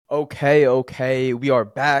Okay. We are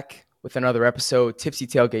back with another episode. Tipsy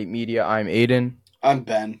Tailgate Media. I'm Aiden. I'm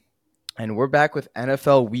Ben. And we're back with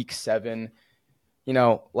NFL Week 7.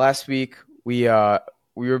 Last week we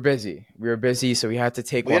were busy. So we had to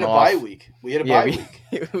take We had one a bye off. week. We had a Yeah, bye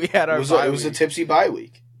we week. we had It our was a, bye it was a week. tipsy bye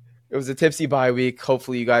week. It was a tipsy bye week.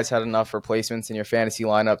 Hopefully you guys had enough replacements in your fantasy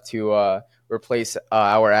lineup to replace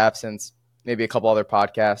our absence. Maybe a couple other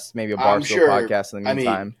podcasts, maybe a I'm Barstool sure. podcast in the I mean,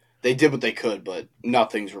 meantime. they did what they could, but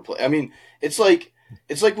nothing's replaced. I mean, it's like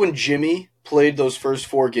when Jimmy played those first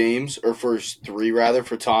 4 games, or first 3 rather,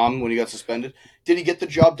 for Tom when he got suspended. Did he get the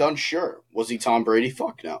job done? Sure. Was he Tom Brady?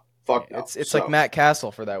 Fuck no. Fuck no. It's like So Matt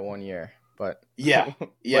Castle for that 1 year, but yeah, but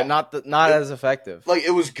yeah. not It, as effective. like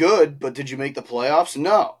it was good, but did you make the playoffs?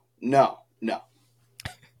 No, no, no.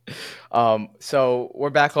 So we're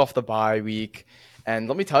back off the bye week, and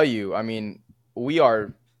let me tell you, I mean, we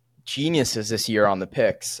are geniuses this year on the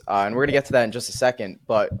picks, and we're gonna get to that in just a second.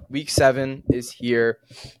 But Week 7 is here.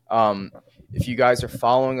 Um, if you guys are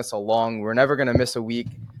following us along, we're never gonna miss a week.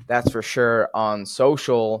 That's for sure on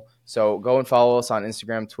social. So go and follow us on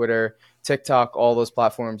Instagram, Twitter, TikTok, all those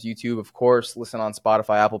platforms, YouTube, of course. Listen on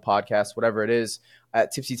Spotify, Apple Podcasts, whatever it is,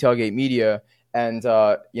 at Tipsy Tailgate Media. And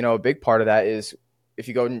a big part of that is if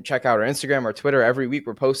you go and check out our Instagram or Twitter every week,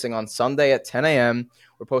 we're posting on Sunday at 10 a.m.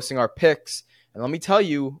 We're posting our picks. And let me tell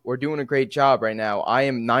you, we're doing a great job right now. I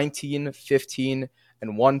am 19, 15,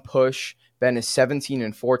 and 1 push. Ben is 17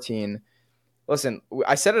 and 14. Listen,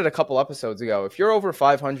 I said it a couple episodes ago. If you're over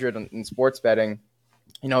 500 in sports betting,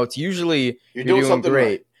 it's usually You're you're doing doing something right.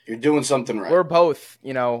 great. You're doing something right. We're both,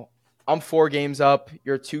 I'm 4 games up.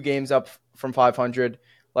 You're 2 games up from 500.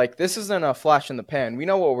 Like, this isn't a flash in the pan. We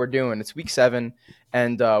know what we're doing. It's Week 7,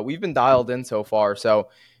 and we've been dialed in so far. So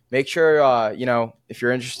make sure, if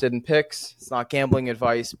you're interested in picks, it's not gambling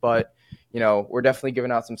advice, but, we're definitely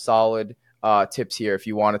giving out some solid tips here if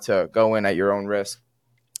you wanted to go in at your own risk.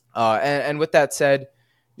 And with that said,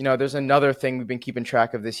 there's another thing we've been keeping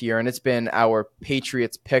track of this year, and it's been our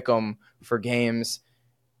Patriots pick'em for games.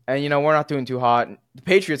 And, we're not doing too hot. The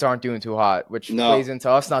Patriots aren't doing too hot, which plays No, into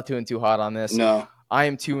us not doing too hot on this. no. I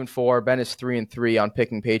am 2 and 4. Ben is 3 and 3 on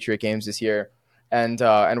picking Patriot games this year, and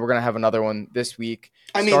we're gonna have another one this week.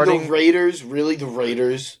 I mean, the Raiders, really, the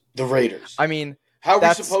Raiders. I mean, How are we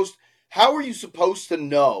that's supposed? How are you supposed to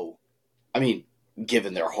know? I mean,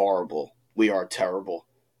 given they're horrible, we are terrible,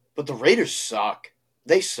 but the Raiders suck.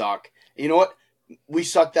 They suck. You know what? We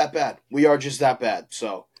suck that bad. We are just that bad.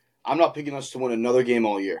 So I'm not picking us to win another game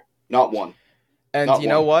all year. Not one. and Not you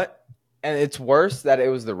know one. what? And it's worse that it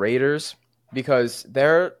was the Raiders because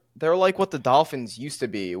they're like what the Dolphins used to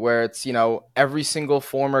be, where it's every single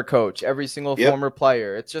former coach, every single Yep. former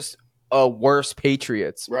player. It's just a worse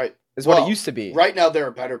Patriots. Right. Is what it used to be. Right now, they're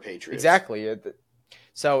a better Patriots. Exactly.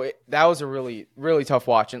 So that was a really, really tough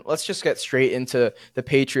watch. And let's just get straight into the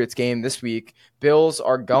Patriots game this week. Bills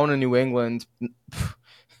are going to New England.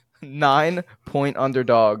 9-point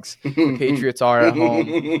underdogs. The Patriots are at home.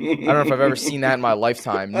 I don't know if I've ever seen that in my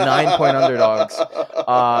lifetime. 9-point underdogs.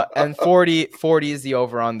 And 40 is the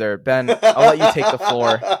over-under. Ben, I'll let you take the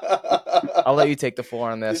floor. I'll let you take the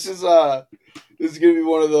floor on this. This is going to be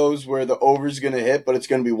one of those where the over is going to hit, but it's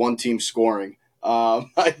going to be one team scoring.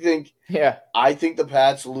 I think the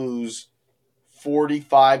Pats lose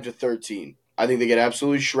 45-13. I think they get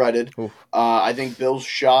absolutely shredded. I think Bill's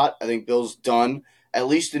shot. I think Bill's done, at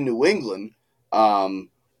least in New England.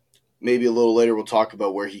 Maybe a little later we'll talk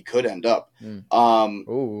about where he could end up.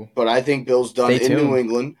 But I think Bill's done in New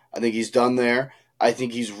England. I think he's done there. I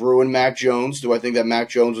think he's ruined Mac Jones. Do I think that Mac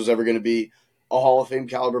Jones was ever going to be a Hall of Fame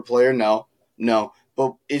caliber player? No.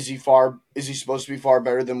 But is he supposed to be far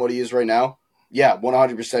better than what he is right now? Yeah,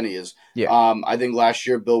 100% he is. Yeah. I think last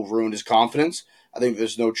year Bill ruined his confidence. I think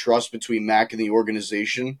there's no trust between Mac and the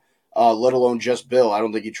organization, let alone just Bill. I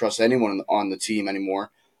don't think he trusts anyone on the team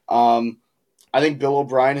anymore. I think Bill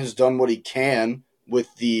O'Brien has done what he can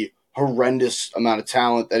with the horrendous amount of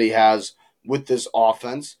talent that he has with this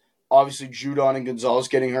offense. Obviously, Judon and Gonzalez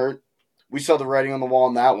getting hurt. We saw the writing on the wall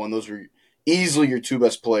on that one. Those were easily your 2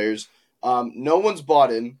 best players. No one's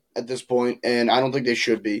bought in at this point, and I don't think they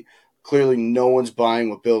should be. Clearly, no one's buying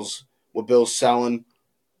what Bill's selling.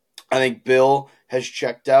 I think Bill has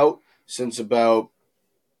checked out since about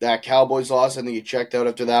that Cowboys loss. I think he checked out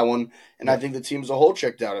after that one, and I think the team as a whole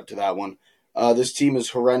checked out after that one. This team is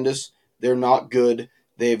horrendous. They're not good.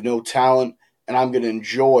 They have no talent, and I'm going to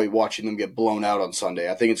enjoy watching them get blown out on Sunday.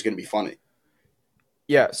 I think it's going to be funny.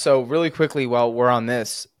 Yeah, so really quickly while we're on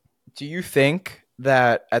this, do you think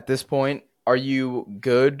that at this point, are you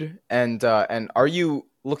good and are you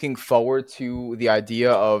looking forward to the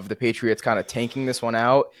idea of the Patriots kind of tanking this one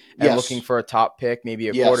out and looking Yes. for a top pick, maybe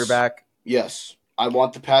a Yes. quarterback? Yes. I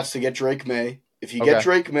want the Pats to get Drake May. If you get Okay,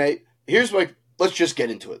 Drake May, let's just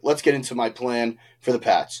get into it. Let's get into my plan for the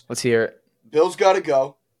Pats. let's hear it. Bill's got to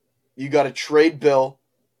go. You got to trade Bill.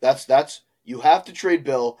 That's you have to trade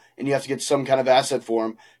Bill, and you have to get some kind of asset for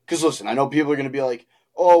him. Because listen, I know people are going to be like,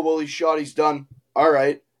 "Oh, well, he's shot. He's done." All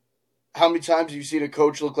right. How many times have you seen a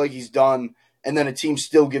coach look like he's done, and then a team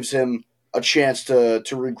still gives him a chance to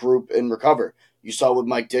regroup and recover? You saw with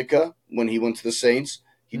Mike Ditka when he went to the Saints.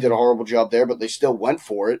 He did a horrible job there, but they still went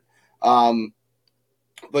for it. Um,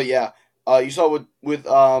 but yeah, you saw with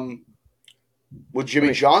I Jimmy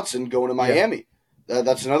mean, Johnson going to yeah, Miami.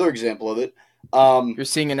 That's another example of it. Um, you're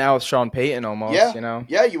seeing it now with Sean Payton almost. yeah, You know,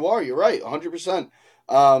 yeah, you are. You're right, 100%.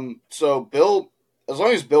 So Bill, as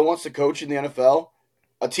long as Bill wants to coach in the NFL,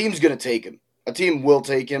 a team's going to take him. A team will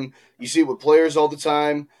take him. You see it with players all the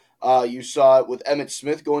time. You saw it with Emmitt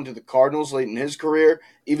Smith going to the Cardinals late in his career.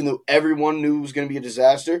 Even though everyone knew it was going to be a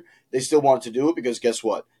disaster, they still wanted to do it because guess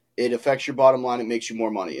what? It affects your bottom line. It makes you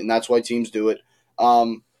more money, and that's why teams do it.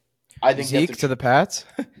 Um, I think you have Zeke to the Pats.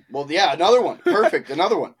 well, yeah, another one. Perfect,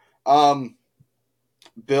 another one. Um,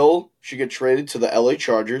 Bill should get traded to the LA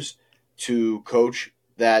Chargers to coach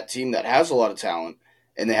that team that has a lot of talent,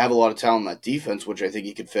 and they have a lot of talent in that defense, which I think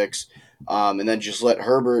he could fix. And then just let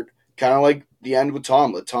Herbert, kind of like the end with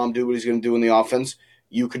Tom, let Tom do what he's going to do in the offense.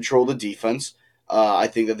 You control the defense. I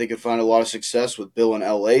think that they could find a lot of success with Bill in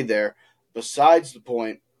LA there. Besides the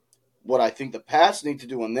point, what I think the Pats need to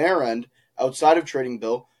do on their end, outside of trading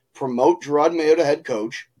Bill, promote Gerard Mayo to head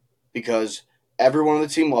coach because everyone on the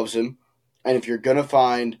team loves him. And if you're going to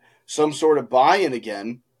find some sort of buy-in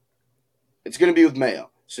again, it's going to be with Mayo.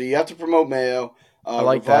 So you have to promote Mayo, I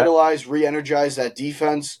like that. revitalize, re-energize that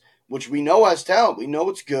defense, which we know has talent. We know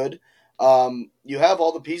it's good. You have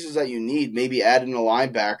all the pieces that you need. Maybe add in a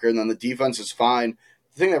linebacker, and then the defense is fine.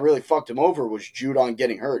 The thing that really fucked him over was Judon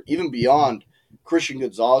getting hurt. Even beyond Christian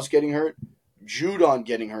Gonzalez getting hurt, Judon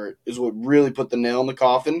getting hurt is what really put the nail in the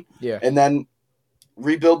coffin. Yeah. And then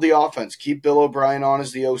rebuild the offense. Keep Bill O'Brien on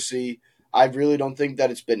as the OC. I really don't think that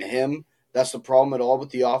it's been him that's the problem at all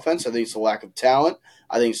with the offense. I think it's the lack of talent.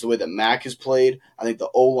 I think it's the way that Mac has played. I think the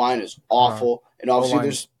O line is awful, and O obviously line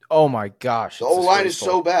there's is. Oh my gosh, the it's O line is so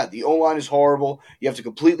disgraceful. bad. The O line is horrible. You have to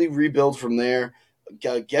completely rebuild from there.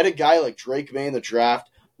 Get a guy like Drake May in the draft,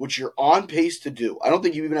 which you're on pace to do. I don't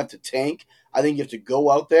think you even have to tank. I think you have to go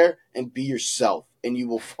out there and be yourself, and you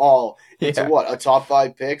will fall into Yeah. what, a top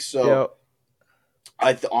 5 pick. So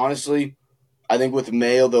Yeah. honestly, I think with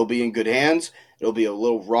Mayo they'll be in good hands. It'll be a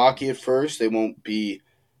little rocky at first. They won't be,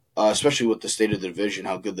 especially with the state of the division,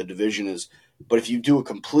 how good the division is. But if you do a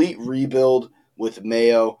complete rebuild with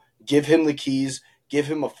Mayo, give him the keys, give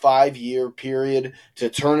him a 5-year period to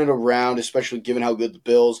turn it around, especially given how good the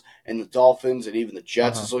Bills and the Dolphins and even the Uh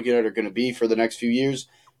Jets huh. is looking at are going to be for the next few years.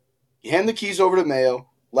 Hand the keys over to Mayo,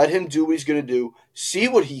 let him do what he's going to do, see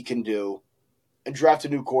what he can do, and draft a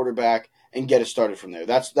new quarterback and get it started from there.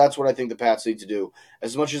 That's what I think the Pats need to do.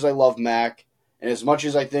 As much as I love Mac, and as much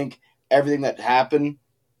as I think everything that happened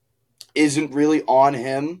isn't really on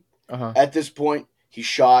him Uh huh. at this point, he's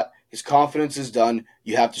shot. His confidence is done.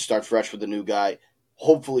 You have to start fresh with a new guy.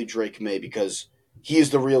 Hopefully Drake May, because he is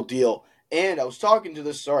the real deal. And I was talking to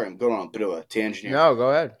this. Sorry, I'm going on a bit of a tangent here. No, go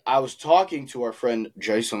ahead. I was talking to our friend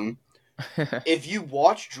Jason. If you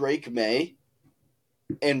watch Drake May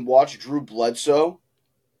and watch Drew Bledsoe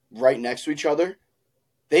right next to each other,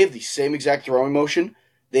 they have the same exact throwing motion.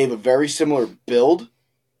 They have a very similar build.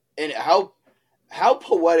 And how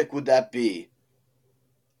poetic would that be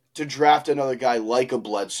to draft another guy like a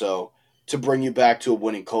Bledsoe to bring you back to a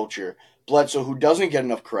winning culture? Bledsoe, who doesn't get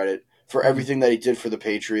enough credit for Mhm. everything that he did for the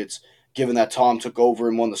Patriots, given that Tom took over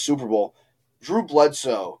and won the Super Bowl. Drew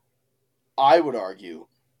Bledsoe, I would argue,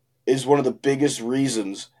 is one of the biggest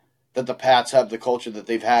reasons that the Pats have the culture that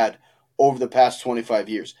they've had over the past 25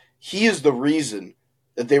 years. He is the reason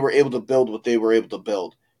that they were able to build what they were able to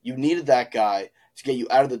build. You needed that guy to get you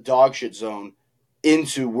out of the dog shit zone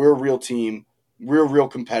into we're a real team, we're a real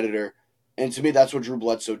competitor. And to me, that's what Drew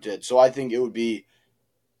Bledsoe did. So I think it would be,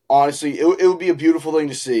 honestly, it would be a beautiful thing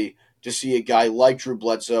to see a guy like Drew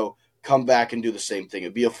Bledsoe come back and do the same thing.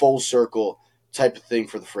 It'd be a full circle type of thing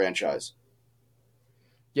for the franchise.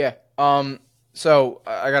 Yeah. So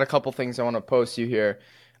I got a couple things I want to post you here.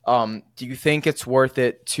 Do you think it's worth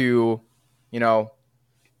it to, you know,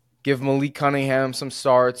 give Malik Cunningham some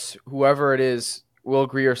starts, whoever it is, Will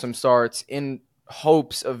Greer some starts, in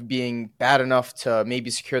hopes of being bad enough to maybe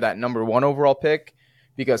secure that number 1 overall pick?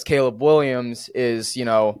 Because Caleb Williams is,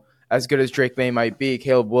 as good as Drake May might be,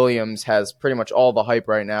 Caleb Williams has pretty much all the hype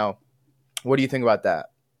right now. What do you think about that?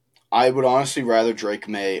 I would honestly rather Drake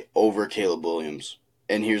May over Caleb Williams,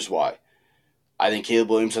 and here's why. I think Caleb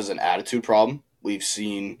Williams has an attitude problem. We've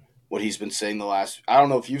seen what he's been saying the last. I don't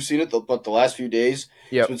know if you've seen it, but the last few days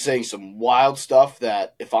he's Yep. been saying some wild stuff.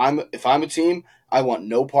 That if I'm a team, I want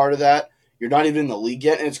no part of that. You're not even in the league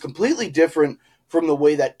yet, and it's completely different from the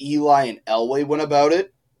way that Eli and Elway went about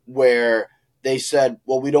it, where they said,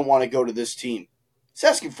 "Well, we don't want to go to this team." It's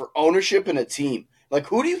asking for ownership in a team. Like,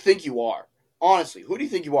 who do you think you are? Honestly, who do you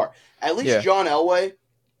think you are? At least Yeah. John Elway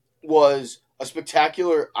was a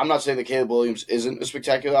spectacular. I'm not saying that Caleb Williams isn't a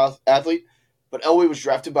spectacular athlete, but Elway was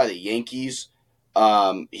drafted by the Yankees.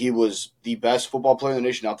 He was the best football player in the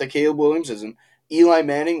nation. Not that Caleb Williams isn't. Eli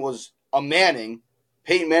Manning was a Manning,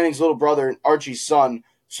 Peyton Manning's little brother and Archie's son.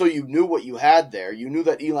 So you knew what you had there. You knew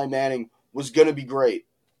that Eli Manning was going to be great.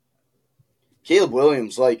 Caleb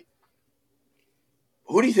Williams, like,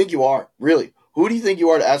 who do you think you are? Really? Who do you think you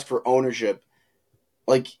are to ask for ownership?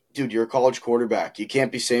 Like, dude, you're a college quarterback. You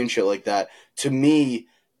can't be saying shit like that. To me,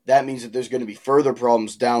 that means that there's going to be further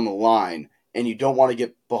problems down the line, and you don't want to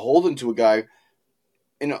get beholden to a guy.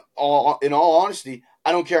 In all honesty,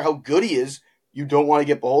 I don't care how good he is. You don't want to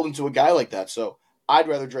get beholden to a guy like that. So I'd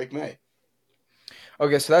rather Drake May.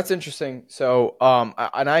 Okay, so that's interesting. So,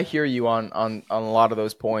 and I hear you on a lot of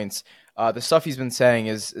those points. The stuff he's been saying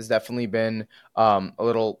is definitely been a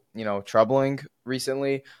little troubling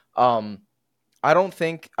recently. I don't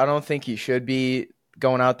think he should be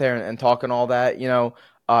going out there and talking all that.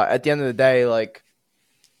 At the end of the day, like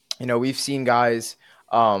we've seen guys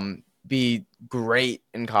be great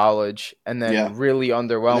in college and Yeah, then really and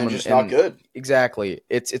underwhelm. then just not good. Exactly,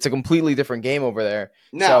 it's a completely different game over there.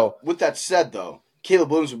 Now, So, with that said, though,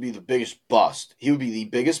 Caleb Williams would be the biggest bust. He would be the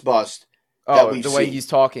biggest bust that oh, we've the way seen. he's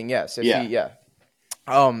talking, yes. If he, Yeah,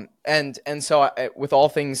 yeah. And so with all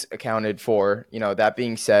things accounted for, that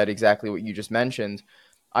being said, exactly what you just mentioned,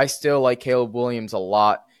 I still like Caleb Williams a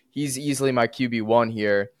lot. He's easily my QB1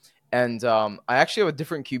 here. And I actually have a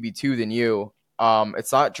different QB2 than you.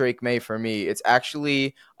 It's not Drake May for me. It's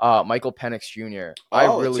actually Michael Penix Jr. I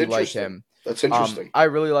Oh, that's really like interesting. him. That's interesting. I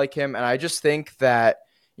really like him. And I just think that,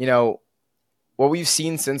 you know, what we've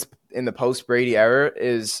seen since in the post Brady era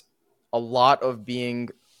is a lot of being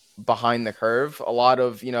behind the curve. A lot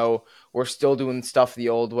of, we're still doing stuff the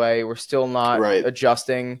old way. We're still not Right.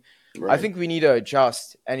 adjusting. I Right. think we need to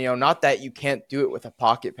adjust. And, not that you can't do it with a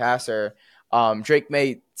pocket passer. Drake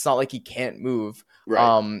May, it's not like he can't move. Right.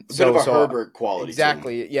 A bit of a Herbert quality to him.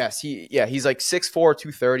 Exactly. Yes. He's like 6'4",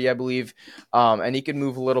 230, I believe. And he can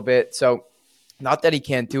move a little bit. So not that he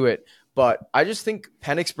can't do it, but I just think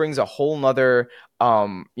Penix brings a whole nother,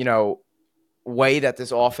 way that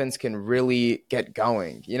this offense can really get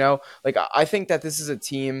going. Like I think that this is a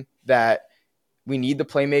team that we need the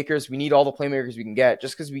playmakers. We need all the playmakers we can get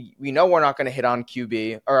just because we know we're not going to hit on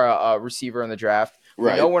QB or a receiver in the draft. We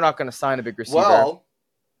know Right. we're not going to sign a big receiver. Well,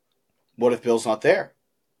 what if Bill's not there?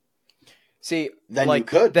 See, Then like you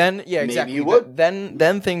could. then, yeah, Maybe exactly. you would.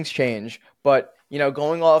 Then things change. But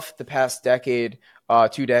going off the past decade,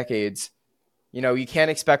 2 decades, you can't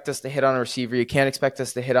expect us to hit on a receiver. You can't expect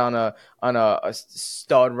us to hit on a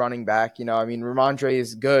stud running back. I mean, Ramondre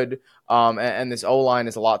is good, and this O line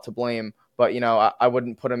is a lot to blame. But I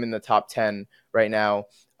wouldn't put him in the top 10 right now.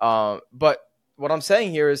 But what I'm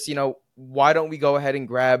saying here is, why don't we go ahead and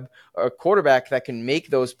grab a quarterback that can make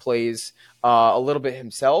those plays a little bit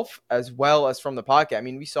himself as well as from the pocket? I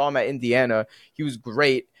mean, we saw him at Indiana. He was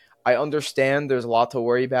great. I understand there's a lot to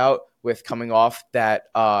worry about with coming off that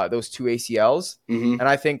those two ACLs. Mm-hmm. And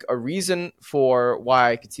I think a reason for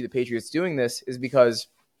why I could see the Patriots doing this is because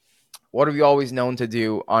what are we always known to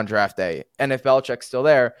do on draft day? And if Belichick's still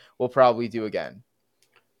there, we'll probably do again.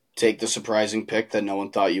 Take the surprising pick that no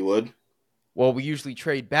one thought you would. Well, we usually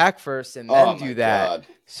trade back first and then do that. God.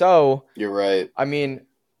 So, You're right. I mean,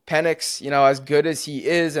 Penix, as good as he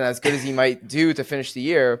is and as good as he might do to finish the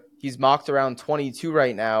year, he's mocked around 22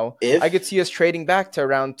 right now. I could see us trading back to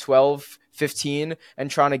around 12, 15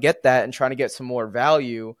 and trying to get that and trying to get some more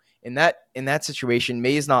value in that situation.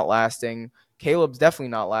 May's not lasting. Caleb's definitely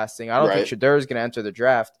not lasting. I don't think Shedeur is going to enter the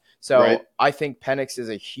draft. So I think Penix is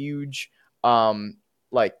a huge, not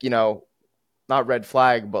red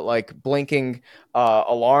flag, but like blinking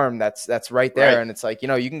alarm that's right there. And it's like,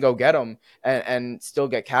 you can go get him and still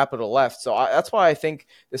get capital left. So that's why I think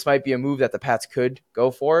this might be a move that the Pats could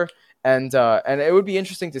go for. And it would be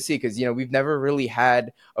interesting to see because, we've never really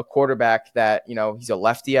had a quarterback that, he's a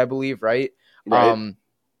lefty, I believe, right?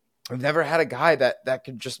 We've never had a guy that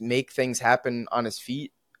could just make things happen on his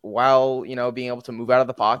feet while, being able to move out of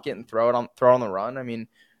the pocket and throw on the run. I mean,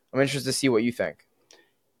 I'm interested to see what you think.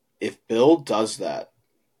 If Bill does that,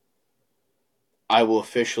 I will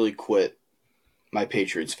officially quit my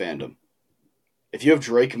Patriots fandom. If you have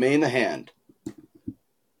Drake May in the hand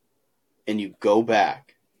and you go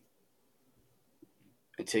back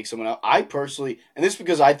and take someone out, I personally, and this is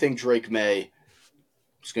because I think Drake May,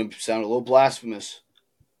 it's going to sound a little blasphemous,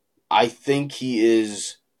 I think he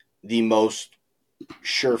is the most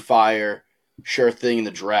surefire, sure thing in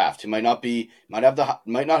the draft. He might not have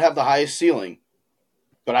the highest ceiling,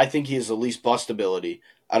 but I think he has the least bust ability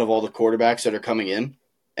out of all the quarterbacks that are coming in.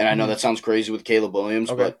 And I know that sounds crazy with Caleb Williams,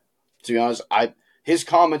 Okay. but to be honest, his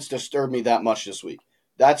comments disturbed me that much this week.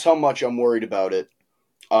 That's how much I'm worried about it.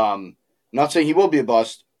 Not saying he will be a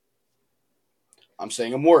bust. I'm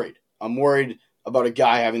saying I'm worried. I'm worried about a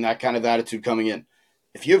guy having that kind of attitude coming in.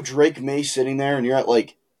 If you have Drake May sitting there and you're at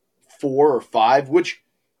like 4 or 5, which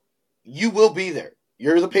you will be there.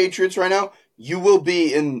 You're the Patriots right now. You will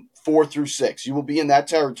be in 4 through 6. You will be in that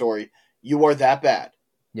territory. You are that bad.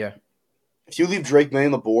 Yeah. If you leave Drake May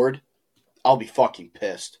on the board, I'll be fucking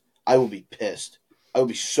pissed. I will be pissed. I will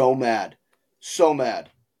be so mad. So mad.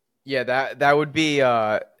 Yeah, that would be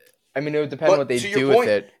I mean, it would depend But what they to your do point, with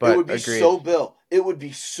it, but it would be agreed. so Bill. It would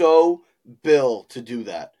be so Bill to do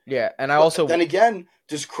that. Yeah, and I But also then again,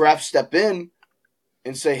 does Kraft step in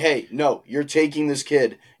and say, "Hey, no, you're taking this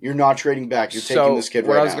kid. You're not trading back. You're taking this kid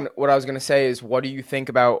what right now." what I was gonna say is, what do you think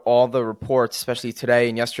about all the reports, especially today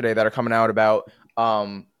and yesterday, that are coming out about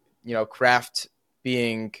Kraft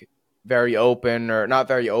being very open, or not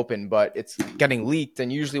very open, but it's getting leaked.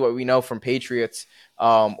 And usually what we know from Patriots,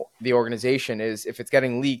 the organization, is if it's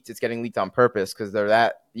getting leaked on purpose because they're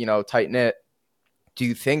that, tight knit. Do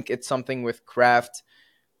you think it's something with Kraft?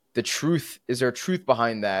 Is there truth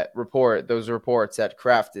behind those reports that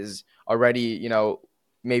Kraft is already,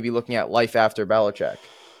 maybe looking at life after Belichick?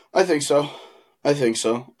 I think so. I think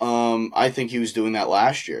so. I think he was doing that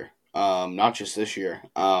last year, not just this year.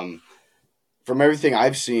 From everything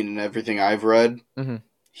I've seen and everything I've read, Mm-hmm.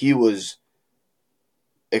 he was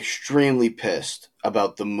extremely pissed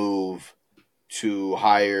about the move to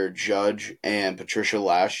hire Judge and Patricia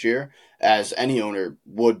last year, as any owner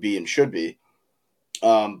would be and should be.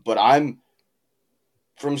 But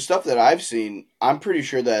from stuff that I've seen, I'm pretty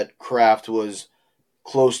sure that Kraft was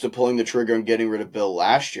close to pulling the trigger and getting rid of Bill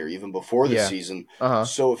last year, even before the Yeah. season. Uh-huh.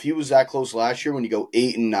 So if he was that close last year when you go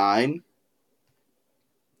 8-9,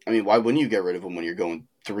 I mean, why wouldn't you get rid of him when you're going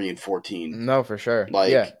 3-14? No, for sure.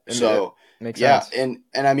 Like, Yeah. so Makes yeah, sense.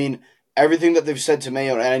 and I mean everything that they've said to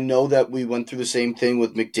Mayo, and I know that we went through the same thing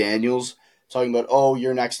with McDaniels, talking about, oh,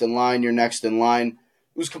 you're next in line, you're next in line.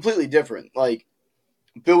 It was completely different. Like,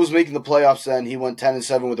 Bill was making the playoffs then. He went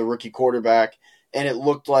 10-7 with a rookie quarterback, and it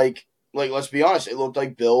looked like let's be honest, it looked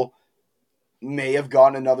like Bill may have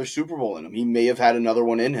gotten another Super Bowl in him. He may have had another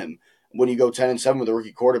one in him. When you go 10-7 with a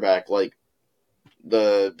rookie quarterback, like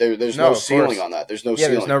there's no ceiling on that. There's no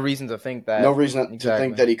ceiling. There's no reason to think that. No reason to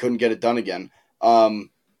think that he couldn't get it done again.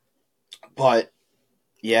 But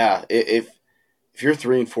yeah, if you're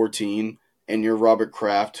 3-14 and you're Robert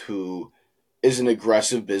Kraft, who is an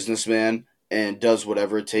aggressive businessman and does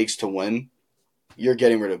whatever it takes to win, you're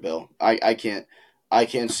getting rid of Bill. I can't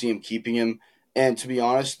see him keeping him. And to be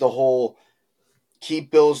honest, the whole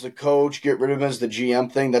keep Bill as the coach, get rid of him as the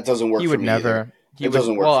GM thing, that doesn't work for me either.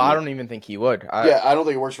 Doesn't work for me. I don't even think he would. I don't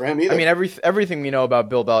think it works for him either. I mean, everything we know about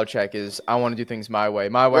Bill Belichick is, I want to do things my way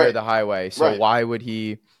Right. or the highway. So Right. why would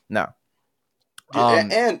he? No.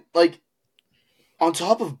 And like, on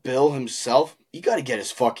top of Bill himself, you got to get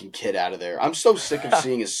his fucking kid out of there. I'm so sick of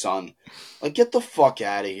seeing his son. Like, get the fuck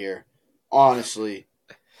out of here. Honestly,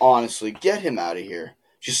 get him out of here.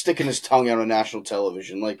 Just sticking his tongue out on national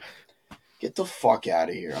television. Like, get the fuck out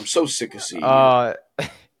of here. I'm so sick of seeing you.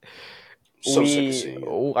 Sick of seeing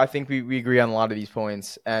you. I think we agree on a lot of these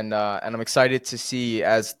points, and I'm excited to see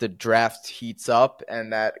as the draft heats up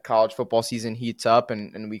and that college football season heats up,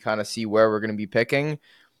 and we kind of see where we're going to be picking.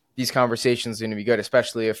 These conversations are going to be good,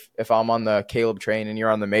 especially if I'm on the Caleb train and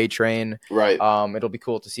you're on the May train. Right. It'll be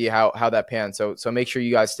cool to see how that pans. So make sure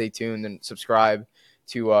you guys stay tuned and subscribe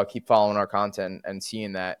to keep following our content and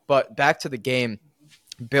seeing that. But back to the game.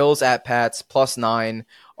 Bills at Pats +9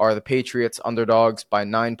 are the Patriots underdogs by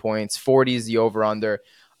 9 points. 40 is the over-under.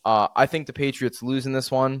 I think the Patriots lose in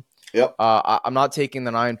this one. Yep. I'm not taking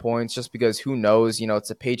the 9 points just because who knows? It's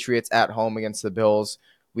the Patriots at home against the Bills.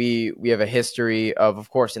 We have a history of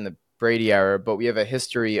course, in the Brady era, but we have a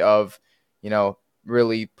history of,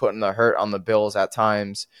 really putting the hurt on the Bills at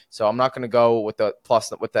times. So I'm not going to go with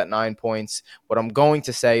that 9 points. What I'm going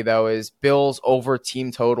to say, though, is Bills over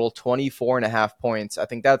team total 24.5 points. I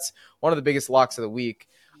think that's one of the biggest locks of the week.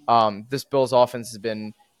 This Bills offense has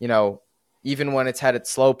been, you know, even when it's had its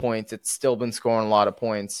slow points, it's still been scoring a lot of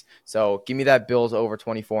points. So give me that Bills over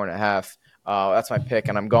 24.5. That's my pick,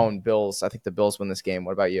 and I'm going Bills. I think the Bills win this game.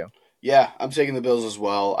 What about you? Yeah, I'm taking the Bills as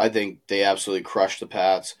well. I think they absolutely crushed the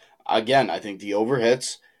Pats. Again, I think the over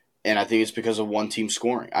hits, and I think it's because of one team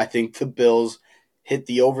scoring. I think the Bills hit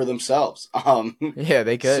the over themselves. Yeah,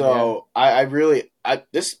 they could. Yeah, So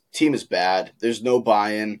this team is bad. There's no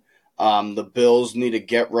buy-in. The Bills need a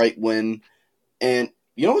get right win. And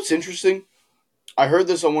you know what's interesting? I heard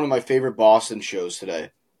this on one of my favorite Boston shows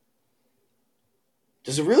today.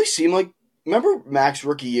 Does it really seem like, remember Mac's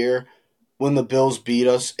rookie year when the Bills beat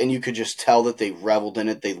us and you could just tell that they reveled in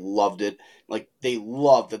it, they loved it. Like they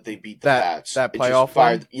loved that they beat the that Pats. that It just playoff win.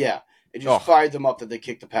 fired it just Oh, fired them up that they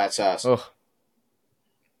kicked the Pats ass. oh,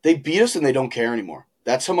 They beat us and they don't care anymore.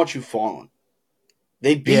 That's how much you've fallen.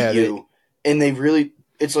 They beat yeah, you and they really,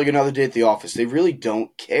 it's like another day at the office. They really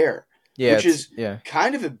don't care, yeah, which is yeah.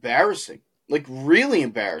 kind of embarrassing. Like really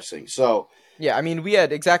embarrassing. So, Yeah, I mean, we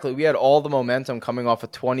had all the momentum coming off a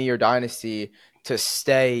 20-year dynasty to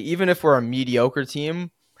stay, even if we're a mediocre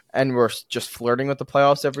team and we're just flirting with the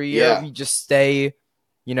playoffs every year, yeah. we just stay,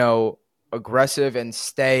 you know, aggressive and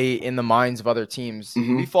stay in the minds of other teams.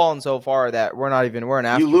 Mm-hmm. We've fallen so far that we're an You lose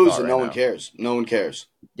afterthought and right no one now. cares. No one cares.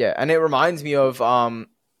 Yeah, and it reminds me of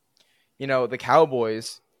the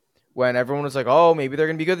Cowboys when everyone was like, "Oh, maybe they're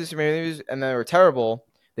gonna be good this year," and they were terrible.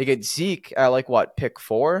 They get Zeke at like what, pick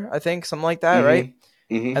 4, I think, something like that, right?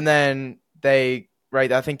 Mm-hmm. Mm-hmm. And then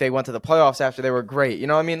I think they went to the playoffs after they were great. You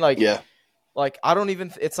know what I mean? Yeah. Like I don't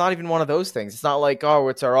even. It's not even one of those things. It's not like, oh,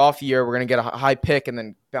 it's our off year. We're gonna get a high pick and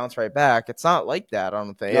then bounce right back. It's not like that. I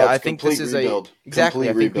don't think. No, Yeah, it's I a think this complete is rebuild. exactly.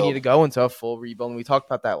 Complete I think we need rebuild. to go into a full rebuild, and we talked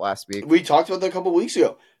about that last week. We talked about that a couple weeks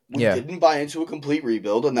ago. We Yeah, didn't buy into a complete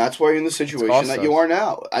rebuild, and that's why you're in the it's situation cost that you us. are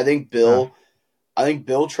now. Uh, I think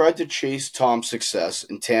Bill tried to chase Tom's success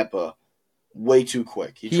in Tampa way too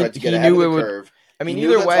quick. He he tried to get he ahead of knew the it would. curve. I He mean, knew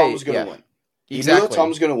either that Tom way, was going yeah, to win. He knew that Tom exactly.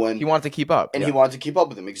 was going to He win, wanted to keep up. and he Yeah, wanted to keep up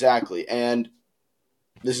with him exactly. And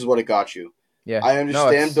this is what it got you. yeah. I No,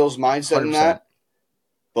 understand it's Bill's mindset in 100%. that,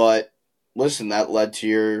 but listen, that led to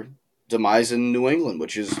your demise in New England,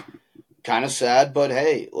 which is kind of sad. But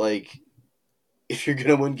hey, like if you're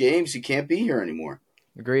gonna win games, you can't be here anymore.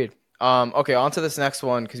 Agreed. Okay, on to this next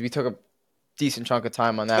one because we took a decent chunk of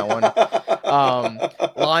time on that one.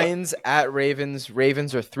 Lions at Ravens.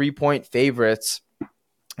 Ravens are 3-point favorites.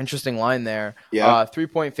 Interesting line there. Yeah.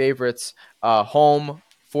 3-point favorites. Home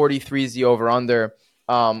 43 is the over under.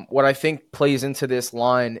 What I think plays into this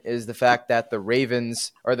line is the fact that the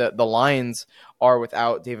Ravens or the Lions are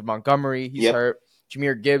without David Montgomery. He's Yep. hurt.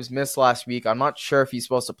 Jameer Gibbs missed last week. I'm not sure if he's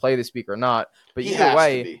supposed to play this week or not. But He has to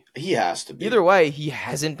either be. He has to be. way, he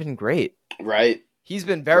hasn't been great. Right. He's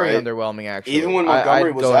been very Right. underwhelming, actually. Even when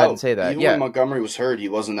Montgomery I'd was go ahead and out, say that. even Yeah. when Montgomery was hurt, he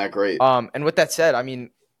wasn't that great. And with that said, I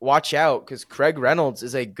mean, watch out because Craig Reynolds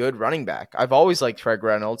is a good running back. I've always liked Craig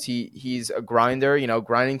Reynolds. He's a grinder,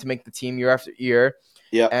 grinding to make the team year after year.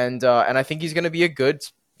 Yeah. And I think he's going to be a good.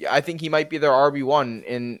 I think he might be their RB1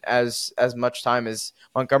 in as much time as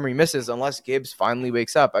Montgomery misses, unless Gibbs finally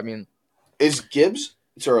wakes up. I mean, Is Gibbs?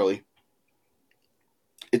 It's early.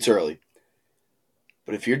 It's early.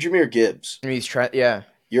 But if you're Jameer Gibbs, he's trying. Yeah.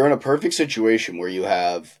 you're in a perfect situation where you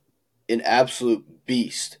have an absolute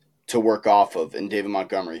beast to work off of in David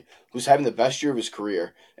Montgomery, who's having the best year of his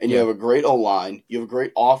career, and you Yeah. have a great O-line, you have a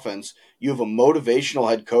great offense, you have a motivational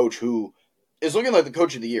head coach who is looking like the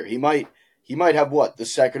coach of the year. He might have what, the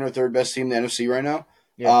second or third best team in the NFC right now?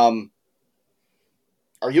 Yeah.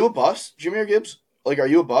 Are you a bust, Jameer Gibbs? Like, are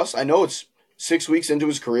you a bust? I know it's 6 weeks into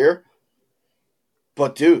his career,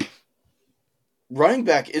 but dude, running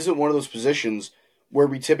back isn't one of those positions where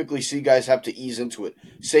we typically see guys have to ease into it.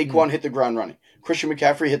 Saquon hit the ground running. Christian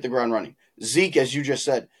McCaffrey hit the ground running. Zeke, as you just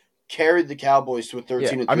said, carried the Cowboys to a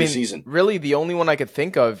 13-3 season. Really, the only one I could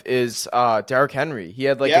think of is Derrick Henry. He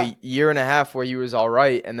had a year and a half where he was all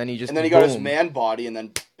right, and then he just got his man body, and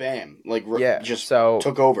then bam,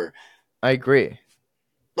 took over. I agree.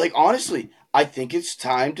 Like, honestly, I think it's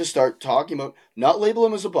time to start talking about, not label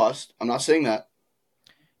him as a bust. I'm not saying that.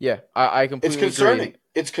 Yeah, I completely It's concerning. agree.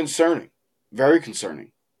 It's concerning. Very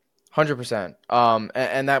concerning. 100%.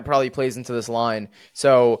 And that probably plays into this line.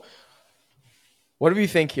 So, what do we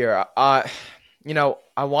think here? I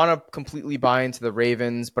want to completely buy into the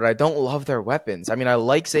Ravens, but I don't love their weapons. I mean, I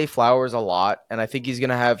like Zay Flowers a lot, and I think he's going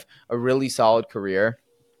to have a really solid career.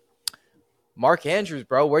 Mark Andrews,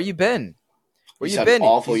 bro, where you been? He's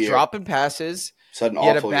Dropping passes. He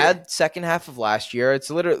had a bad second half of last year. It's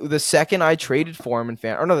literally the second I traded for him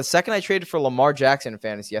the second I traded for Lamar Jackson in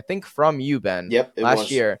fantasy. I think from you, Ben. Yep, last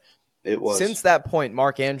year. It was. Since that point,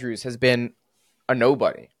 Mark Andrews has been a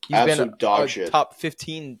nobody. He's been Absolute dog a shit. top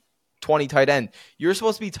 15, 20 tight end. You're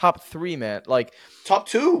supposed to be top 3, man. Like Top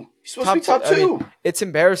 2. He's supposed to be top 2. I mean, it's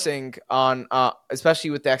embarrassing on especially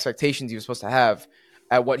with the expectations he was supposed to have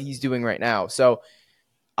at what he's doing right now. So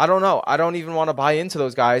I don't know. I don't even want to buy into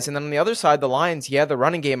those guys. And then on the other side, the Lions, yeah, the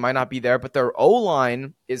running game might not be there, but their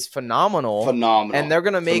O-line is phenomenal. Phenomenal. And they're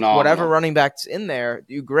going to make whatever running backs in there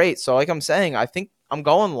do great. So like I'm saying, I think I'm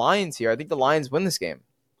going Lions here. I think the Lions win this game.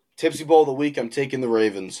 Tipsy Bowl of the week, I'm taking the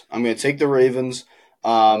Ravens. I'm going to take the Ravens.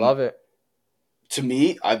 I love it. To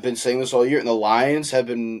me, I've been saying this all year, and the Lions have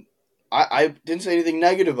been... I didn't say anything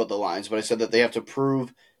negative about the Lions, but I said that they have to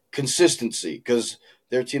prove consistency because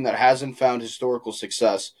they're a team that hasn't found historical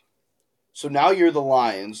success. So now you're the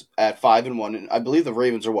Lions at 5-1, and I believe the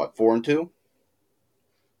Ravens are what, 4-2?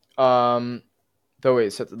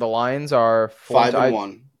 Wait, so the Lions are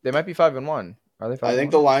 5-1. They might be 5-1. Are they 5-1? I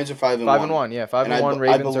think the Lions are 5-1. 5-1, yeah, 5-1.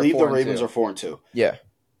 Ravens I believe are 4-2. the Ravens are 4-2. Yeah.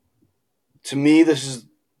 To me, this is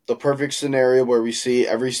the perfect scenario where we see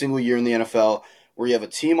every single year in the NFL where you have a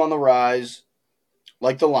team on the rise,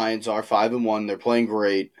 like the Lions are, 5-1. They're playing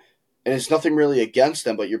great, and it's nothing really against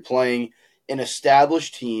them, but you're playing an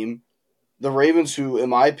established team. The Ravens, who, in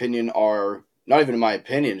my opinion, are not even in my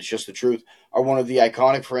opinion, it's just the truth, are one of the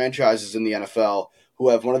iconic franchises in the NFL who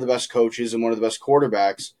have one of the best coaches and one of the best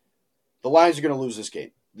quarterbacks. The Lions are going to lose this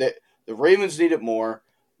game. The Ravens need it more.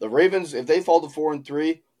 The Ravens, if they fall to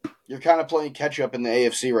 4-3, you're kind of playing catch up in the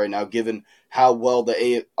AFC right now, given how well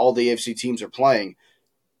all the AFC teams are playing.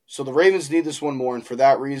 So the Ravens need this one more, and for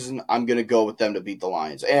that reason, I'm going to go with them to beat the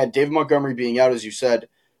Lions. And David Montgomery being out, as you said,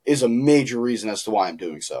 is a major reason as to why I'm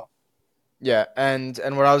doing so. Yeah, and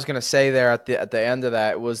what I was going to say there at the end of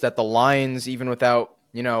that was that the Lions, even without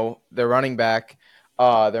their running back,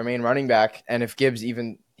 their main running back, and if Gibbs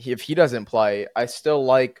if he doesn't play, I still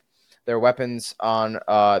like their weapons on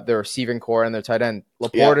their receiving core and their tight end.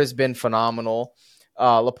 Laporte has been phenomenal.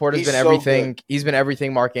 Laporte has been everything. He's been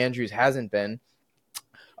everything Mark Andrews hasn't been.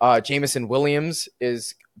 Jameson Williams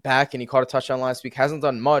is back, and he caught a touchdown last week. Hasn't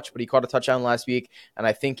done much, but he caught a touchdown last week, and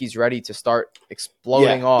I think he's ready to start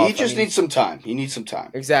exploding off. He just needs some time. He needs some time.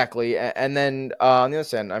 Exactly. And then on the other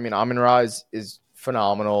side, I mean, Amon-Ra is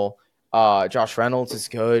phenomenal. Josh Reynolds is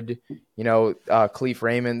good. Khalif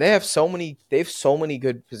Raymond. They have so many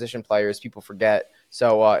good position players. People forget.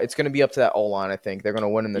 So it's going to be up to that O-line. I think they're going to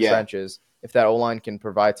win in the trenches if that O-line can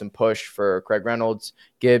provide some push for Craig Reynolds,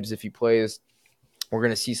 Gibbs if he plays. We're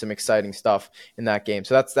going to see some exciting stuff in that game.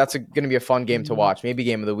 So that's going to be a fun game to watch. Maybe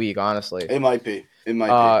game of the week, honestly. It might be.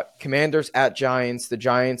 Commanders at Giants. The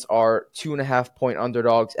Giants are 2.5-point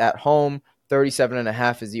underdogs at home.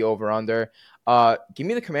 37.5 is the over-under. Give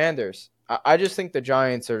me the Commanders. I just think the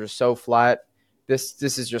Giants are just so flat. This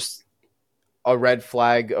is just a red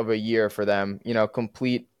flag of a year for them.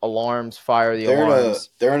 Complete alarms, fire the alarms.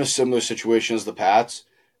 They're in a similar situation as the Pats,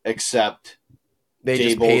 except they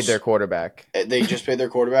just paid their quarterback. They just paid their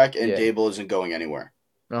quarterback, and Dable isn't going anywhere.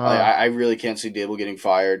 Uh-huh. I really can't see Dable getting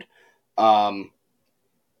fired. But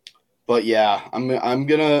yeah, I'm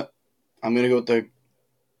gonna go with the.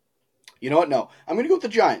 You know what? No, I'm gonna go with the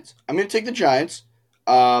Giants. I'm gonna take the Giants.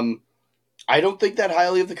 I don't think that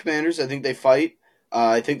highly of the Commanders. I think they fight.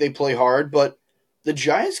 I think they play hard, but the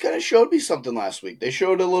Giants kind of showed me something last week. They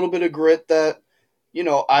showed a little bit of grit that,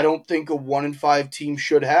 I don't think a 1-5 team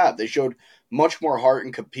should have. They showed much more heart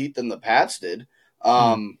and compete than the Pats did.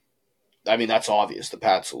 I mean, that's obvious. The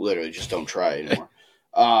Pats literally just don't try anymore.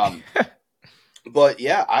 But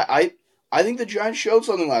yeah, I think the Giants showed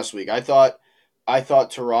something last week. I thought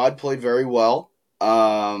Tyrod played very well.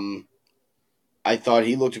 I thought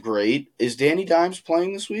he looked great. Is Danny Dimes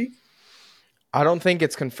playing this week? I don't think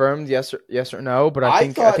it's confirmed, yes or no, but I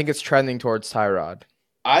think it's trending towards Tyrod.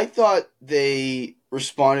 I thought they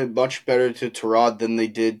responded much better to Tyrod than they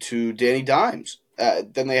did to Danny Dimes,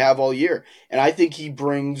 than they have all year. And I think he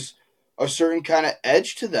brings a certain kind of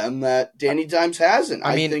edge to them that Danny Dimes hasn't.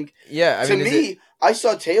 I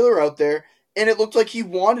saw Taylor out there, and it looked like he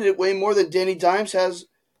wanted it way more than Danny Dimes has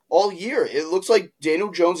all year. It looks like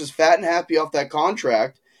Daniel Jones is fat and happy off that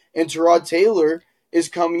contract, and Tyrod Taylor is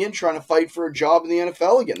coming in trying to fight for a job in the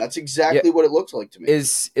NFL again. That's exactly what it looks like to me.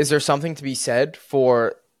 Is there something to be said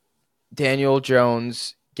for Daniel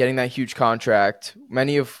Jones getting that huge contract?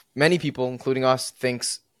 Many people, including us,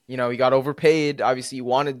 thinks he got overpaid. Obviously, he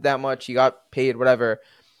wanted that much. He got paid, whatever.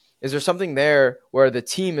 Is there something there where the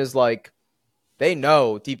team is like, they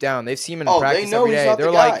know deep down, they've seen him in practice every day.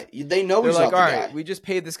 They're like, they know he's not the guy. All right, we just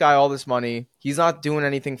paid this guy all this money. He's not doing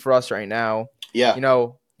anything for us right now. Yeah,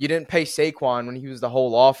 you didn't pay Saquon when he was the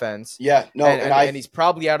whole offense. Yeah, no, and he's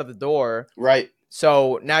probably out of the door. Right.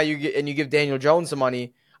 So now you give Daniel Jones the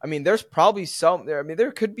money. I mean, there's probably some there. I mean,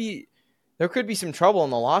 there could be some trouble in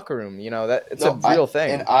the locker room. That it's a No, I real and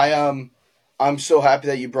thing. I'm so happy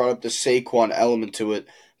that you brought up the Saquon element to it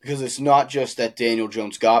because it's not just that Daniel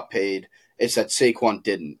Jones got paid; it's that Saquon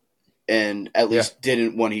didn't, and at Yeah. least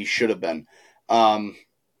didn't when he should have been. Um,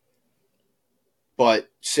 but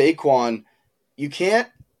Saquon, you can't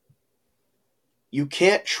you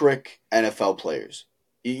can't trick NFL players.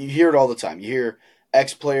 You hear it all the time. You hear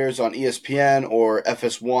ex players on ESPN or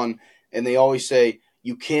FS1, and they always say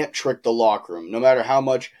you can't trick the locker room, no matter how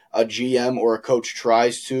much a GM or a coach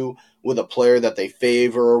tries to with a player that they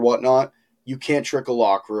favor or whatnot. You can't trick a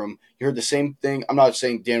locker room. You heard the same thing. I'm not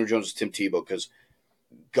saying Daniel Jones is Tim Tebow because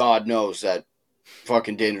God knows that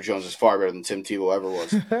fucking Daniel Jones is far better than Tim Tebow ever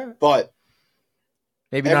was. But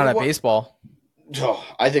Maybe not at everyone, baseball. oh,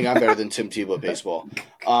 I think I'm better than Tim Tebow at baseball.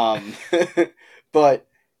 Um, but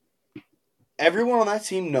everyone on that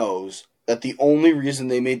team knows that the only reason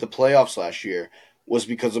they made the playoffs last year was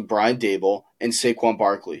because of Brian Dable and Saquon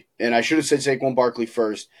Barkley. And I should have said Saquon Barkley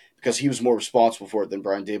first because he was more responsible for it than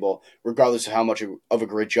Brian Dable, regardless of how much of a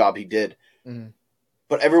great job he did. Mhm.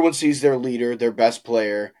 But everyone sees their leader, their best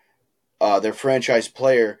player, their franchise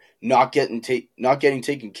player not getting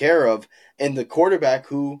taken care of, and the quarterback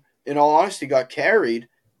who, in all honesty, got carried,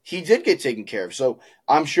 he did get taken care of. So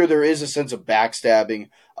I'm sure there is a sense of backstabbing,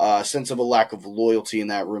 a sense of a lack of loyalty in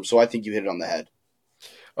that room. So I think you hit it on the head.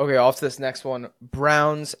 Okay, off to this next one.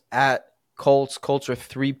 Browns at Colts. Colts are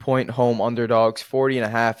 3-point home underdogs.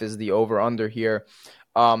 40.5 is the over-under here.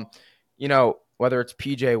 Um, whether it's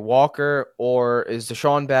PJ Walker or is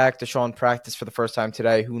Deshaun back? Deshaun practiced for the first time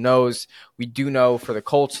today. Who knows? We do know for the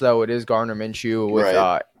Colts, though, it is Gardner Minshew with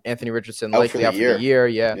Right. Anthony Richardson Out for likely the out for the year. year.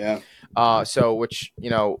 Yeah. Yeah. So, which,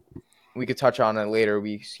 we could touch on it later.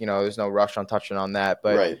 There's no rush on touching on that.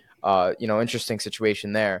 But, Right. interesting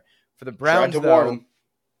situation there. For the Tried Browns, to warn though, him.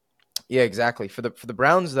 yeah, exactly. For the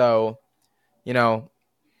Browns, though, you know,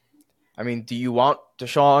 I mean, do you want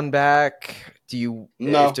Deshaun back? If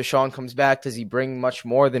No. Deshaun comes back, does he bring much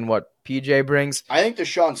more than what PJ brings? I think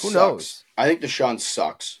Deshaun Who sucks. knows? I think Deshaun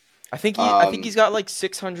sucks. I think he's got like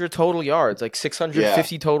 600 total yards, like Yeah.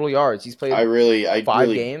 650 total yards. He's played I five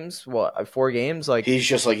really, games, 4 games. Like, he's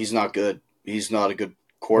just like, he's not good. He's not a good what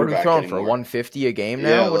are we quarterback throwing for? anymore. 150 a game Yeah,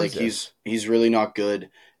 now? What like is this? he's really not good.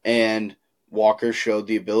 And Walker showed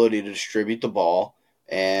the ability to distribute the ball,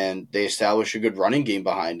 and they established a good running game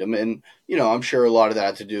behind him. And I'm sure a lot of that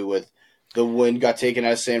had to do with the wind got taken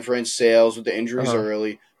out of San Fran sails with the injuries Uh-huh.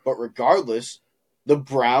 early. But regardless, the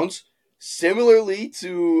Browns, similarly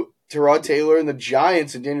to Tyrod Taylor and the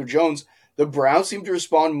Giants and Daniel Jones, the Browns seem to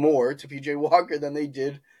respond more to PJ Walker than they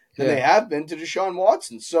Yeah. have been to Deshaun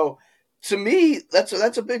Watson. So to me, that's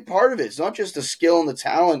a big part of it. It's not just the skill and the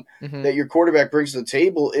talent Hmm. that your quarterback brings to the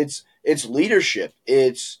table. It's leadership.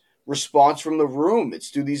 It's response from the room. It's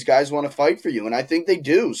do these guys want to fight for you? And I think they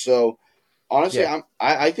do. So honestly, Yeah.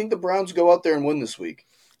 I think the Browns go out there and win this week.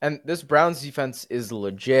 And this Browns defense is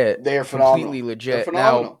legit, They are phenomenal. completely They're legit. Now,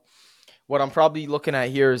 phenomenal. what I'm probably looking at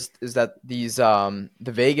here is that these the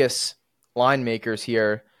Vegas line makers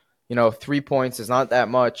here, 3 points is not that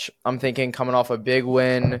much. I'm thinking coming off a big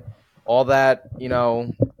win, all that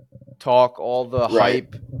talk, all the Right.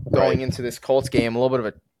 hype going Right. into this Colts game, a little bit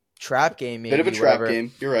of a trap game, Bit of a maybe trap whatever.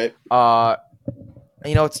 game. You're right. Uh,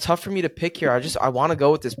 it's tough for me to pick here. I want to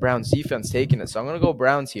go with this Browns defense taking it, so I'm gonna go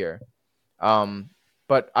Browns here.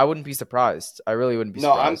 But I wouldn't be surprised. I really wouldn't be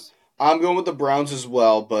No, I'm surprised. I'm going with the Browns as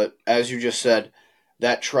well, but as you just said,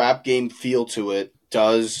 that trap game feel to it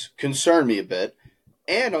does concern me a bit.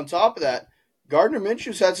 And on top of that, Gardner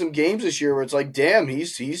Minshew's had some games this year where it's like, damn,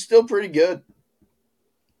 he's still pretty good.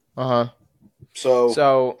 Uh huh. So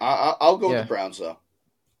So I'll go with the yeah. Browns though.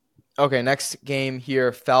 Okay, next game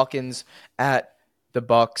here: Falcons at the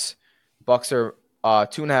Bucks. Bucks are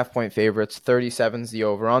 2.5-point favorites. 37's the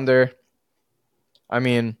over/under. I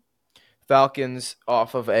mean, Falcons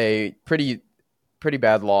off of a pretty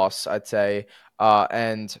bad loss, I'd say,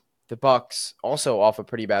 and the Bucks also off a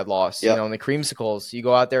pretty bad loss. Yep. In the creamsicles, you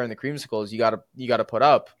go out there in the creamsicles, you gotta put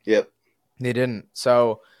up. Yep. They didn't.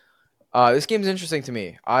 So this game's interesting to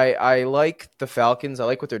me. I like the Falcons. I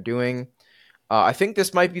like what they're doing. I think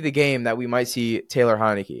this might be the game that we might see Taylor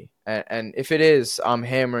Heineke, and if it is, I'm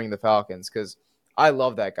hammering the Falcons because I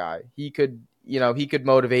love that guy. He could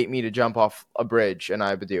motivate me to jump off a bridge, and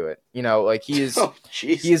I would do it. Like Oh he is a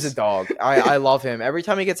Jesus. dog. I love him every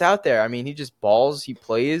time he gets out there. I mean, he just balls. He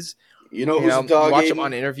plays. You know who's a You dog, watch him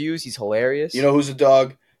on Aiden? interviews. He's You hilarious. know who's a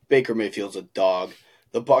dog? Baker Mayfield's a dog.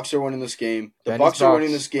 The Bucks are winning this game. The Benny's Bucks are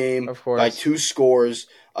winning this Bucks, game of by course. 2 scores.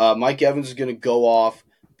 Mike Evans is going to go off.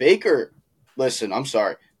 Baker, listen, I'm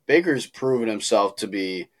sorry. Baker's proven himself to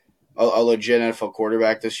be a legit NFL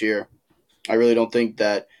quarterback this year. I really don't think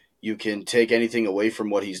that you can take anything away from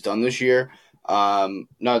what he's done this year.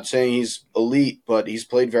 Not saying he's elite, but he's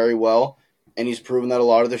played very well, and he's proven that a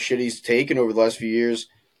lot of the shit he's taken over the last few years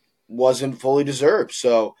wasn't fully deserved.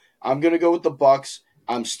 So I'm gonna go with the Bucks.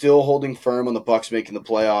 I'm still holding firm on the Bucks making the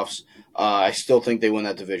playoffs. I still think they win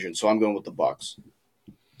that division, so I'm going with the Bucks.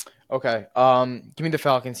 Okay. Give me the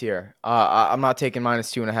Falcons here. I'm not taking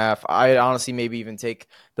 -2.5. I honestly maybe even take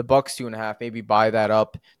the Bucks 2.5. Maybe buy that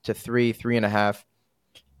up to 3.5.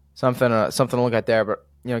 Something to look at there. But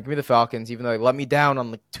give me the Falcons. Even though they let me down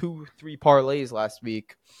on like 2-3 parlays last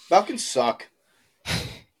week. Falcons suck.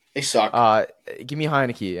 They suck. Give me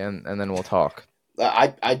Heineke, and then we'll talk.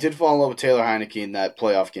 I did fall in love with Taylor Heineke in that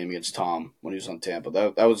playoff game against Tom when he was on Tampa.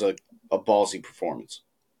 That was a ballsy performance.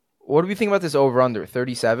 What do we think about this over/under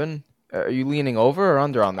 37? Are you leaning over or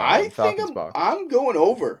under on that? I think I'm going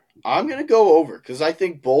over. I'm going to go over because I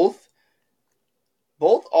think both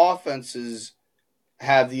offenses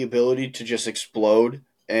have the ability to just explode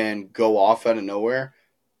and go off out of nowhere.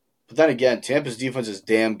 But then again, Tampa's defense is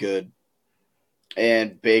damn good,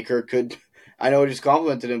 and Baker could. I know he just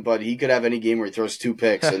complimented him, but he could have any game where he throws 2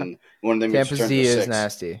 picks and one of them gets Tampa's returned D for 6. is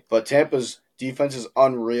nasty. But Tampa's defense is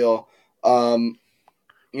unreal.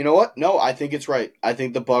 You know what? No, I think it's right. I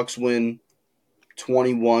think the Bucks win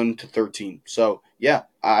 21-13. So yeah,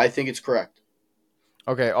 I think it's correct.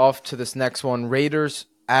 Okay, off to this next one. Raiders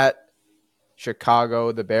at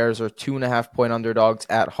Chicago. The Bears are 2.5-point underdogs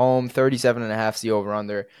at home. 37.5 is the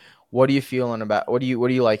over/under. What are you feeling about? What do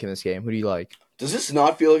you like in this game? Who do you like? Does this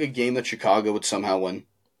not feel like a game that Chicago would somehow win?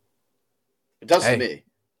 It does to me.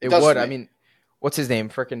 It would. I mean, what's his name?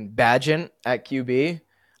 Freaking Badgett at QB.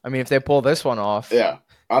 I mean, if they pull this one off, yeah,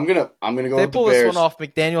 I'm gonna go with the Bears. If they pull this one off,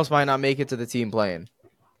 McDaniels might not make it to the team playing.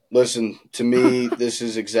 Listen, to me, this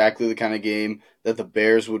is exactly the kind of game that the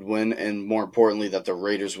Bears would win, and more importantly, that the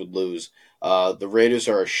Raiders would lose. The Raiders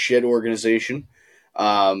are a shit organization.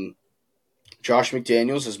 Josh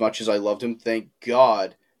McDaniels, as much as I loved him, thank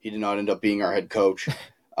God he did not end up being our head coach.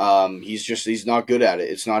 He's not good at it.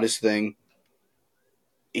 It's not his thing.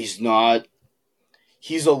 He's a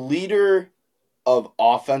leader of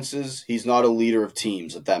offenses. He's not a leader of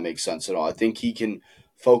teams, if that makes sense at all. I think he can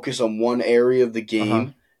focus on one area of the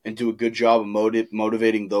game and do a good job of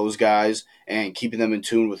motivating those guys and keeping them in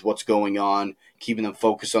tune with what's going on, keeping them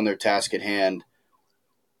focused on their task at hand.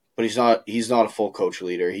 But he's not a full coach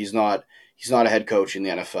leader. He's not a head coach in the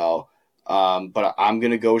NFL. But I'm going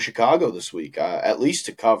to go Chicago this week, at least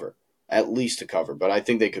to cover. But I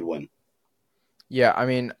think they could win. Yeah, I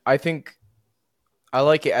mean, I think I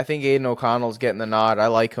like it. I think Aiden O'Connell's getting the nod. I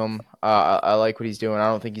like him. I like what he's doing. I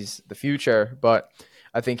don't think he's the future, but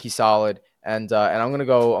I think he's solid. And I'm gonna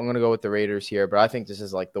go with the Raiders here. But I think this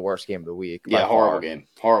is like the worst game of the week. Yeah, horrible game.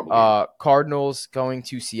 Cardinals going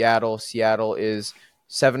to Seattle. Seattle is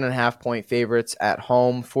 7.5-point favorites at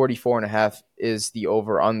home. 44.5 is the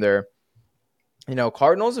over/under.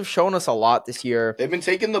 Cardinals have shown us a lot this year. They've been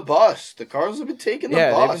taking the bus. The Cardinals have been taking the bus.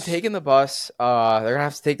 Yeah, they've been taking the bus. They're going to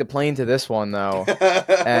have to take the plane to this one, though.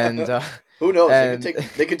 And who knows?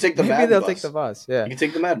 They could take the Madden bus. Maybe they'll take the bus, yeah. You can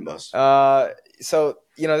take the Madden bus. So,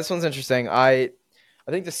 this one's interesting. I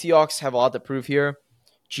think the Seahawks have a lot to prove here.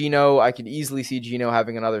 Geno, I could easily see Geno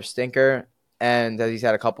having another stinker, and he's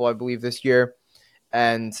had a couple, I believe, this year.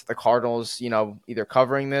 And the Cardinals, either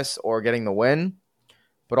covering this or getting the win.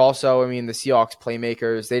 But also, I mean, the Seahawks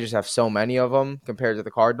playmakers, they just have so many of them compared to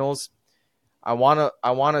the Cardinals. I wanna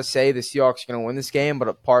say the Seahawks are going to win this game, but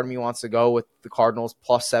a part of me wants to go with the Cardinals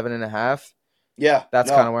plus 7.5. Yeah. That's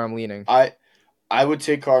kind of where I'm leaning. I would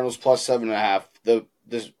take Cardinals plus 7.5. The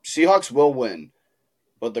Seahawks will win,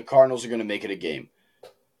 but the Cardinals are going to make it a game.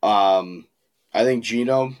 I think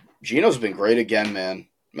Geno's been great again, man.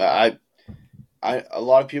 A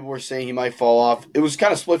lot of people were saying he might fall off. It was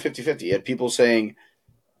kind of split 50-50. You had people saying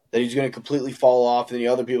that he's going to completely fall off, and the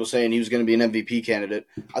other people saying he was going to be an MVP candidate.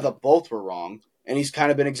 I thought both were wrong, and he's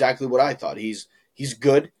kind of been exactly what I thought. He's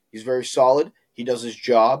good. He's very solid. He does his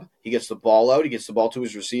job. He gets the ball out. He gets the ball to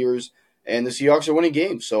his receivers, and the Seahawks are winning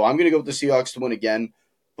games. So I'm going to go with the Seahawks to win again,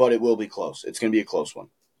 but it will be close. It's going to be a close one.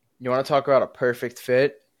 You want to talk about a perfect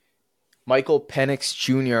fit? Michael Penix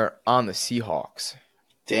Jr. on the Seahawks.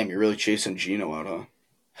 Damn, you're really chasing Geno out, huh?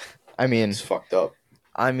 I mean, it's fucked up.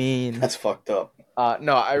 That's fucked up.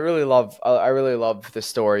 No, I really love the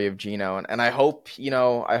story of Geno, and I hope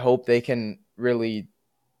they can really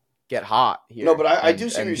get hot here. No, but I do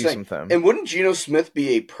see what you're saying. And wouldn't Geno Smith be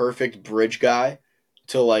a perfect bridge guy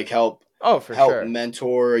to help Oh, for help sure.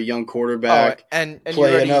 mentor a young Oh, quarterback, and you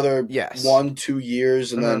play already another yes. 1-2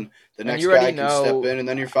 years, and Uh-huh. then the And next you already guy can step know in, and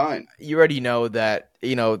then you're fine. that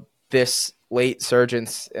this late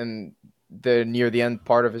surgence in the near the end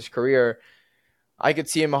part of his career, I could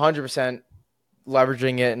see him 100%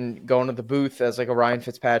 leveraging it and going to the booth as like a Ryan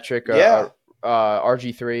Fitzpatrick, Yeah,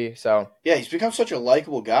 RG3. So yeah, he's become such a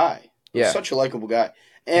likable guy. yeah. Such a likable guy.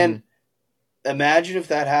 And Mhm. imagine if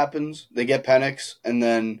that happens, they get Penix, and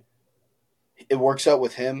then it works out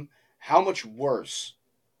with him. How much worse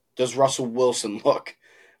does Russell Wilson look?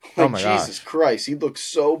 Oh Like, my Jesus gosh. Christ, he looks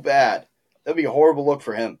so bad. That'd be a horrible look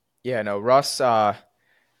for him. Yeah, no, Russ.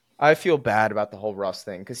 I feel bad about the whole Russ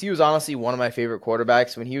thing because he was honestly one of my favorite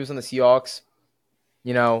quarterbacks when he was in the Seahawks.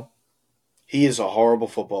 You know, He is a horrible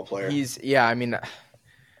football player. yeah. I mean,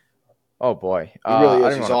 oh boy, He really I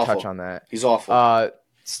is. don't He's want to touch awful. on that. He's awful. Uh,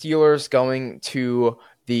 Steelers going to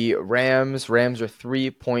the Rams. Rams are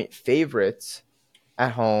 3-point favorites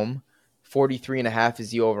at home. 43.5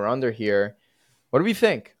 is the over under here. What do we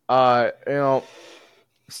think?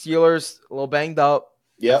 Steelers a little banged up.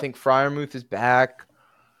 I Yep. think Fryermuth is back.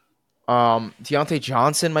 Deontay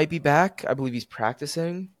Johnson might be back. I believe he's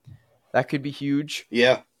practicing. That could be huge.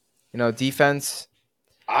 Yeah. Defense.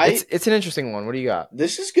 I It's an interesting one. What do you got?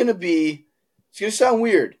 This is gonna be, it's gonna sound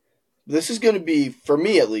weird. This is gonna be, for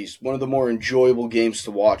me at least, one of the more enjoyable games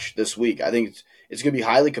to watch this week. I think it's gonna be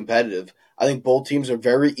highly competitive. I think both teams are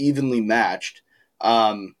very evenly matched.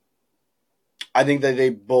 Um, I think that they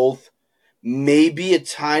both may be a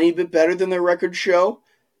tiny bit better than their record show,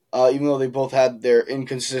 even though they both had their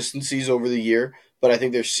inconsistencies over the year. But I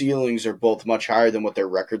think their ceilings are both much higher than what their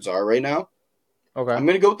records are right now. Okay. I'm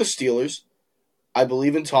going to go with the Steelers. I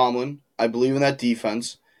believe in Tomlin. I believe in that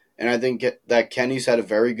defense. And I think that Kenny's had a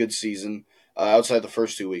very good season outside the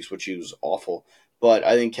first 2 weeks, which he was awful. But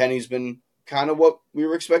I think Kenny's been kind of what we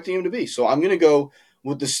were expecting him to be. So I'm going to go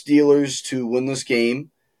with the Steelers to win this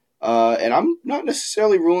game. And I'm not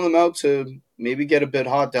necessarily ruling them out to maybe get a bit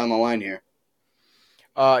hot down the line here.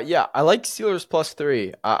 Yeah, I like Steelers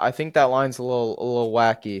 +3. I think that line's a little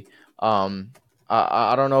wacky. Um,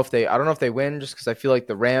 I don't know if they win just because I feel like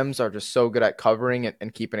the Rams are just so good at covering it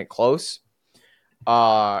and keeping it close.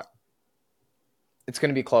 Uh, it's going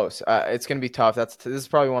to be close. It's going to be tough. This is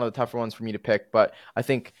probably one of the tougher ones for me to pick. But I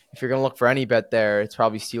think if you're going to look for any bet there, it's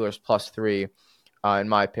probably Steelers +3, in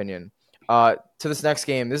my opinion. To this next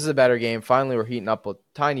game, this is a better game. Finally, we're heating up a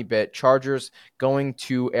tiny bit. Chargers going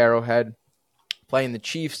to Arrowhead, playing the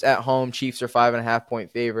Chiefs at home. Chiefs are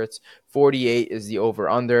 5.5-point favorites. 48 is the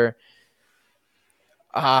over/under.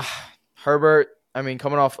 Uh, Herbert, I mean,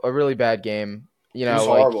 coming off a really bad game. He was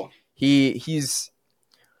Like horrible. he's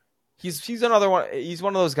another one. He's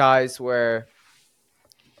one of those guys where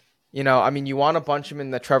I mean, you want to bunch him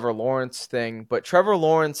in the Trevor Lawrence thing, but Trevor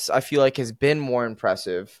Lawrence, I feel like, has been more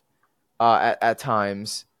impressive at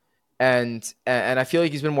times, and I feel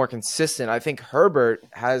like he's been more consistent. I think Herbert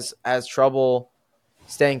has trouble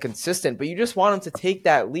staying consistent, but you just want him to take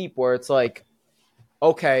that leap where it's like,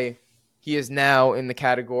 okay, he is now in the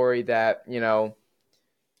category that You want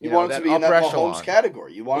him to that be in upper that Mahomes echelon.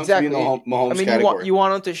 category. You want him to be in the Exactly. I Mahomes mean, you want category. you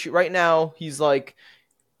want him to shoot right now. He's like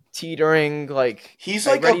teetering, He's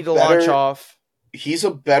like like a ready to launch better off. he's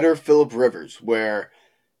a better Philip Rivers, where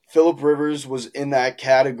Philip Rivers was in that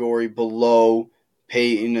category below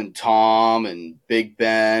Peyton and Tom and Big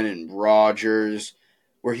Ben and Rogers,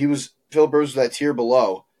 where Philip Rivers was that tier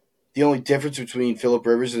below. The only difference between Philip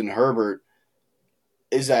Rivers and Herbert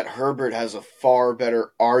is that Herbert has a far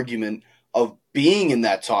better argument of being in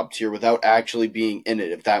that top tier without actually being in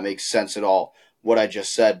it, if that makes sense at all, what I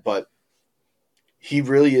just said. But he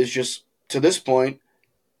really is just, to this point,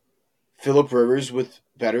 Philip Rivers with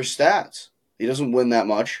better stats. He doesn't win that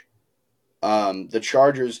much. The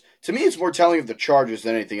Chargers, to me, it's more telling of the Chargers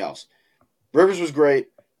than anything else. Rivers was great.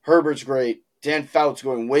 Herbert's great. Dan Fouts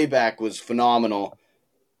going way back was phenomenal.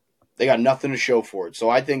 They got nothing to show for it. So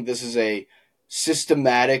I think this is a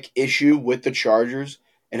systematic issue with the Chargers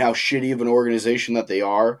and how shitty of an organization that they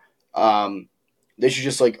are. They should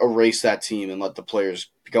just like erase that team and let the players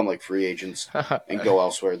become like free agents and go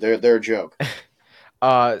elsewhere. They're a joke.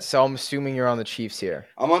 So I'm assuming you're on the Chiefs here.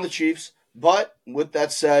 I'm on the Chiefs, but with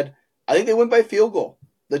that said, I think they win by field goal.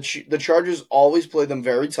 The Chargers always play them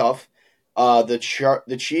very tough.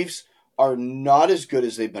 The Chiefs are not as good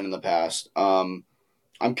as they've been in the past. I'm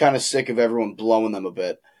kind of sick of everyone blowing them a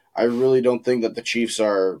bit. I really don't think that the Chiefs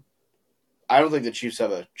are. I don't think the Chiefs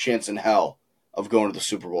have a chance in hell of going to the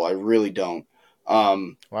Super Bowl. I really don't.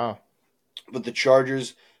 Um, Wow. but the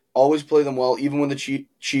Chargers always play them well, even when the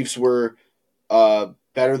Chiefs were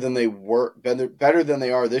better than they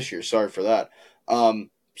are this year. Sorry for that.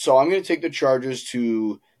 So I'm going to take the Chargers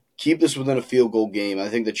to keep this within a field goal game. I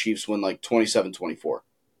think the Chiefs win like 27-24.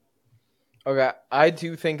 Okay, I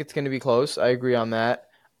do think it's going to be close. I agree on that.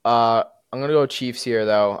 I'm going to go Chiefs here,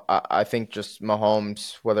 though. I think just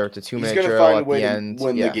Mahomes, whether it's a He's 2-minute going to drill find a at way the to end.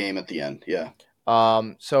 win the Yeah. game at the end. Yeah.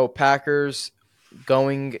 So Packers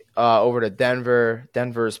going over to Denver.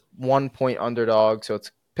 Denver's 1 point underdog, so it's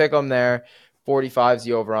pick 'em there. 45 is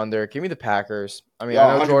the over under. Give me the Packers. I mean, Yeah,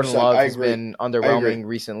 I know Jordan 100%. Love I has agree. been I agree. underwhelming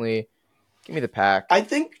recently. Give me the Pack. I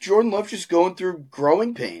think Jordan Love's just going through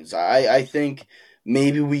growing pains. I think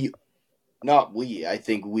maybe I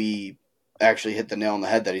think we actually hit the nail on the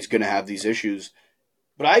head that he's going to have these issues.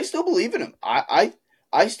 But I still believe in him. I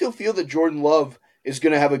still feel that Jordan Love is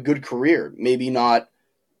going to have a good career. Maybe not,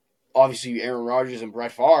 obviously, Aaron Rodgers and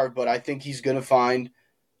Brett Favre, but I think he's going to find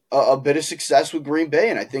a bit of success with Green Bay,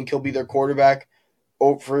 and I think he'll be their quarterback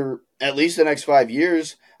for at least the next 5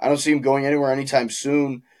 years. I don't see him going anywhere anytime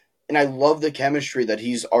soon. And I love the chemistry that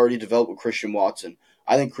he's already developed with Christian Watson.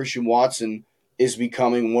 I think Christian Watson is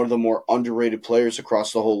becoming one of the more underrated players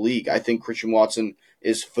across the whole league. I think Christian Watson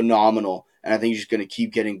is phenomenal, and I think he's going to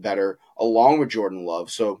keep getting better along with Jordan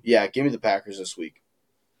Love. So, yeah, give me the Packers this week.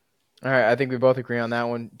 All right, I think we both agree on that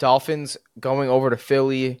one. Dolphins going over to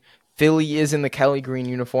Philly. Philly is in the Kelly green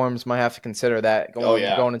uniforms. Might have to consider that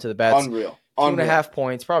going into the bets. Unreal. 2.5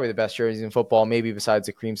 points, probably the best jerseys in football, maybe besides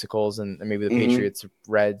the creamsicles and maybe the Patriots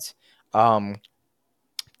Reds.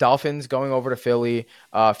 Dolphins going over to Philly.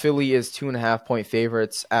 Philly is 2.5 point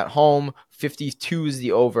favorites at home. 52 is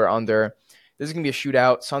the over under. This is gonna be a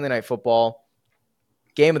shootout. Sunday Night Football,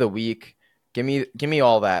 game of the week. Give me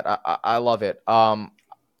all that. I love it.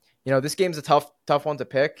 This game's a tough one to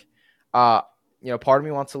pick. Part of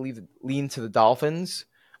me wants to lean to the Dolphins.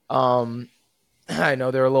 I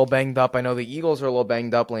know they're a little banged up. I know the Eagles are a little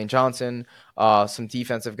banged up. Lane Johnson, some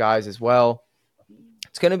defensive guys as well.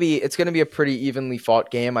 It's gonna be a pretty evenly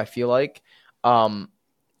fought game, I feel like. If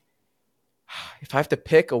I have to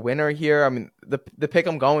pick a winner here, I mean the pick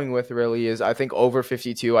I'm going with really is I think over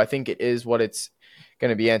 52. I think it is what it's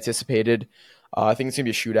gonna be anticipated. I think it's gonna be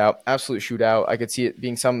a shootout, absolute shootout. I could see it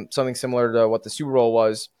being something similar to what the Super Bowl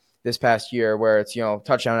was this past year, where it's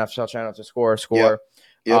touchdown after touchdown after score.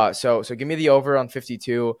 Yep. So give me the over on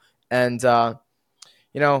 52, and I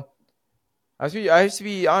have to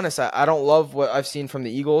be honest. I don't love what I've seen from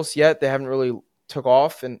the Eagles yet. They haven't really took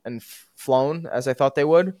off and flown as I thought they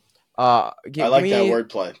would. I like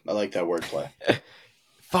that wordplay.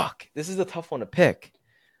 Fuck, this is a tough one to pick.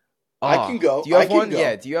 I can go. Do you have one? Go.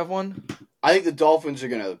 Yeah, do you have one? I think the Dolphins are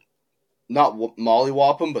going to not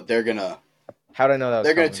mollywop them, but they're going to. How did I know that?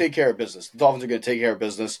 They're going to take care of business. The Dolphins are going to take care of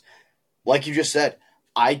business. Like you just said,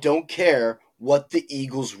 I don't care what the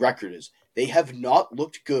Eagles' record is. They have not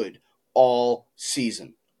looked good all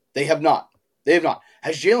season. They have not.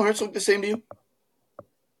 Has Jalen Hurts looked the same to you?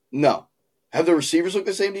 No. Have the receivers looked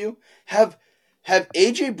the same to you? Have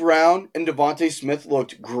A.J. Brown and Devontae Smith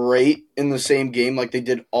looked great in the same game like they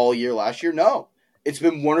did all year last year? No. It's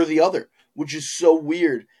been one or the other, which is so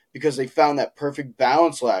weird because they found that perfect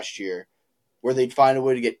balance last year where they'd find a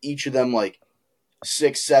way to get each of them like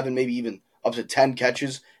 6, 7, maybe even up to 10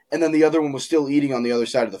 catches, and then the other one was still eating on the other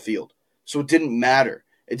side of the field. So it didn't matter.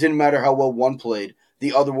 It didn't matter how well one played.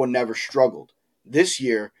 The other one never struggled. This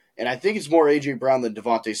year, and I think it's more A.J. Brown than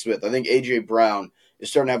Devontae Smith. I think A.J. Brown is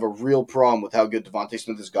starting to have a real problem with how good Devontae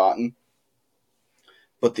Smith has gotten.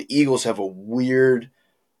 But the Eagles have a weird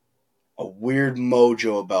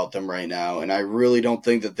mojo about them right now, and I really don't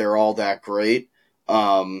think that they're all that great.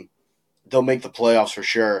 They'll make the playoffs for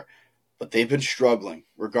sure, but they've been struggling.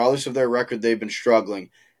 Regardless of their record, they've been struggling.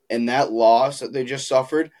 And that loss that they just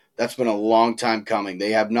suffered, that's been a long time coming.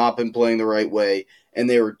 They have not been playing the right way, and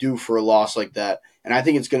they were due for a loss like that. And I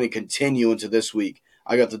think it's going to continue into this week.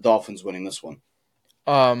 I got the Dolphins winning this one.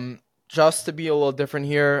 Just to be a little different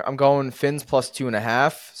here, I'm going Fins plus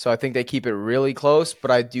 2.5. So I think they keep it really close,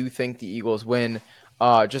 but I do think the Eagles win.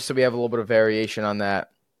 Just so we have a little bit of variation on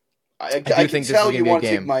that. I can tell you want to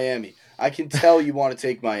take Miami. I can tell you want to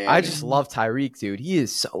take Miami. I just love Tyreek, dude. He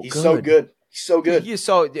is so good. He's so good. He's so good. He is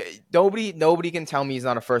so nobody can tell me he's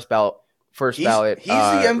not a first ballot. He's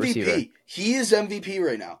the MVP. Receiver. He is MVP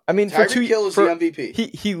right now. I mean, Tyreek Hill is the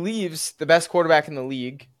MVP. He leaves the best quarterback in the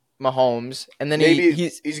league, Mahomes, and then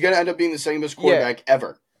he's going to end up being the second best quarterback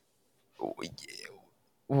ever.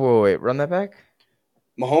 Wait, run that back.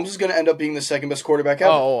 Mahomes is going to end up being the second best quarterback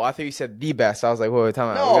ever. Oh, I thought you said the best. I was like, whoa,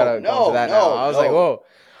 time out. We gotta go to that now. I was like, whoa.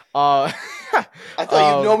 I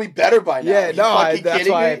thought you'd know me better by now. Yeah, that's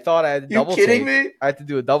why I thought I had to double take. You kidding me? I had to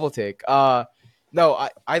do a double take. No,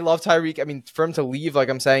 I love Tyreek. I mean, for him to leave, like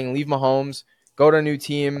I'm saying, leave Mahomes, go to a new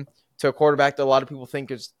team, to a quarterback that a lot of people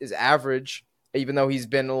think is average, even though he's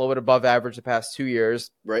been a little bit above average the past 2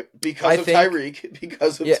 years. Right, I because of think, Tyreek.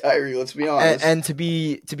 Because of yeah, Tyreek. Let's be honest. and to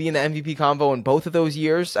be in the MVP convo in both of those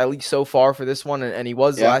years, at least so far for this one, and he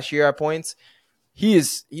was Yeah. last year at points.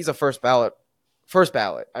 He's a first ballot.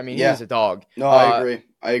 I mean, Yeah. he's a dog. No, I agree.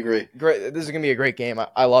 I agree. Great. This is gonna be a great game.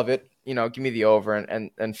 I love it. Give me the over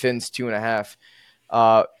and Finn's 2.5.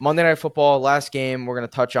 Monday Night Football, last game we're going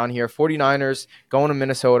to touch on here. 49ers going to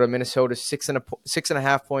Minnesota. Minnesota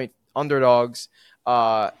 6.5 point underdogs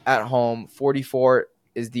at home. 44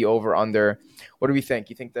 is the over-under. What do we think?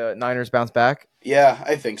 You think the Niners bounce back? Yeah,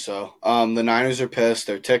 I think so. The Niners are pissed.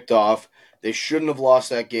 They're ticked off. They shouldn't have lost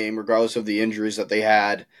that game, regardless of the injuries that they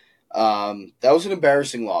had. That was an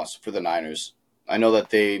embarrassing loss for the Niners. I know that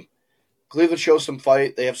Cleveland shows some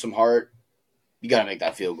fight. They have some heart. You got to make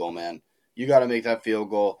that field goal, man. You got to make that field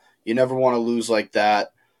goal. You never want to lose like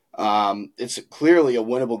that. It's clearly a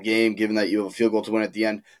winnable game, given that you have a field goal to win at the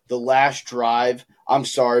end. The last drive, I'm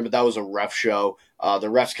sorry, but that was a ref show. The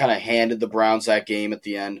refs kind of handed the Browns that game at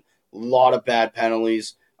the end. A lot of bad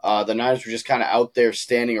penalties. The Niners were just kind of out there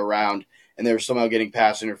standing around, and they were somehow getting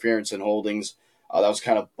pass interference and holdings. That was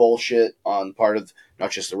kind of bullshit on part of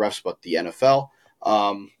not just the refs, but the NFL.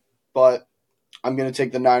 But I'm going to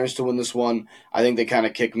take the Niners to win this one. I think they kind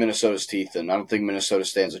of kick Minnesota's teeth in. I don't think Minnesota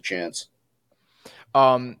stands a chance.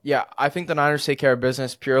 Yeah, I think the Niners take care of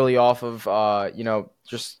business purely off of,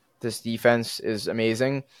 just this defense is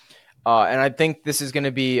amazing. And I think this is going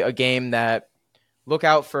to be a game that look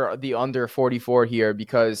out for the under 44 here,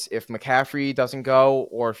 because if McCaffrey doesn't go,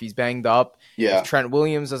 or if he's banged up, if Trent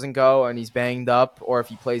Williams doesn't go and he's banged up, or if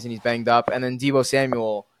he plays and he's banged up, and then Deebo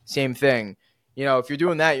Samuel, same thing. If you're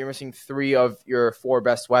doing that, you're missing three of your four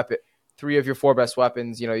best weapons.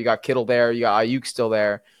 You got Kittle there, you got Ayuk still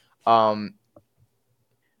there.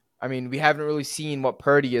 I mean, we haven't really seen what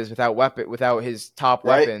Purdy is without his top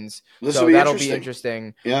weapons. So that'll be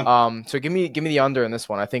interesting. Yeah. So give me the under in this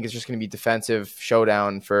one. I think it's just going to be defensive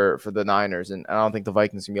showdown for the Niners, and I don't think the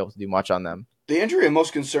Vikings can be able to do much on them. The injury I'm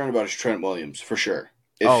most concerned about is Trent Williams, for sure.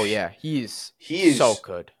 He's so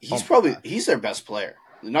good. He's their best player.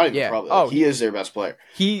 Not even probably. He is their best player.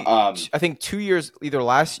 I think 2 years,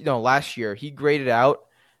 last year he graded out.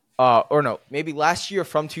 Maybe last year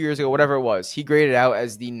from 2 years ago, whatever it was, he graded out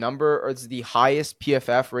as it's the highest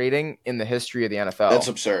PFF rating in the history of the NFL. That's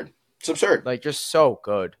absurd. It's absurd. Like, just so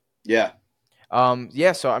good. Yeah.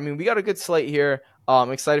 So, I mean, we got a good slate here.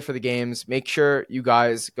 I'm excited for the games. Make sure you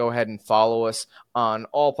guys go ahead and follow us on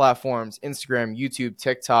all platforms: Instagram, YouTube,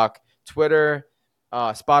 TikTok, Twitter,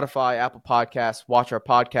 Spotify, Apple Podcasts. Watch our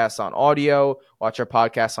podcasts on audio. Watch our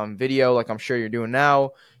podcasts on video, like I'm sure you're doing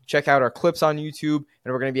now. Check out our clips on YouTube,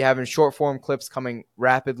 and we're going to be having short-form clips coming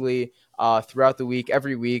rapidly throughout the week,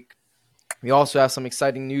 every week. We also have some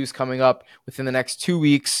exciting news coming up within the next 2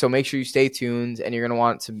 weeks, so make sure you stay tuned, and you're going to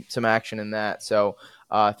want some action in that. So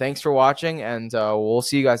thanks for watching, and we'll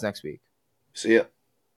see you guys next week. See ya.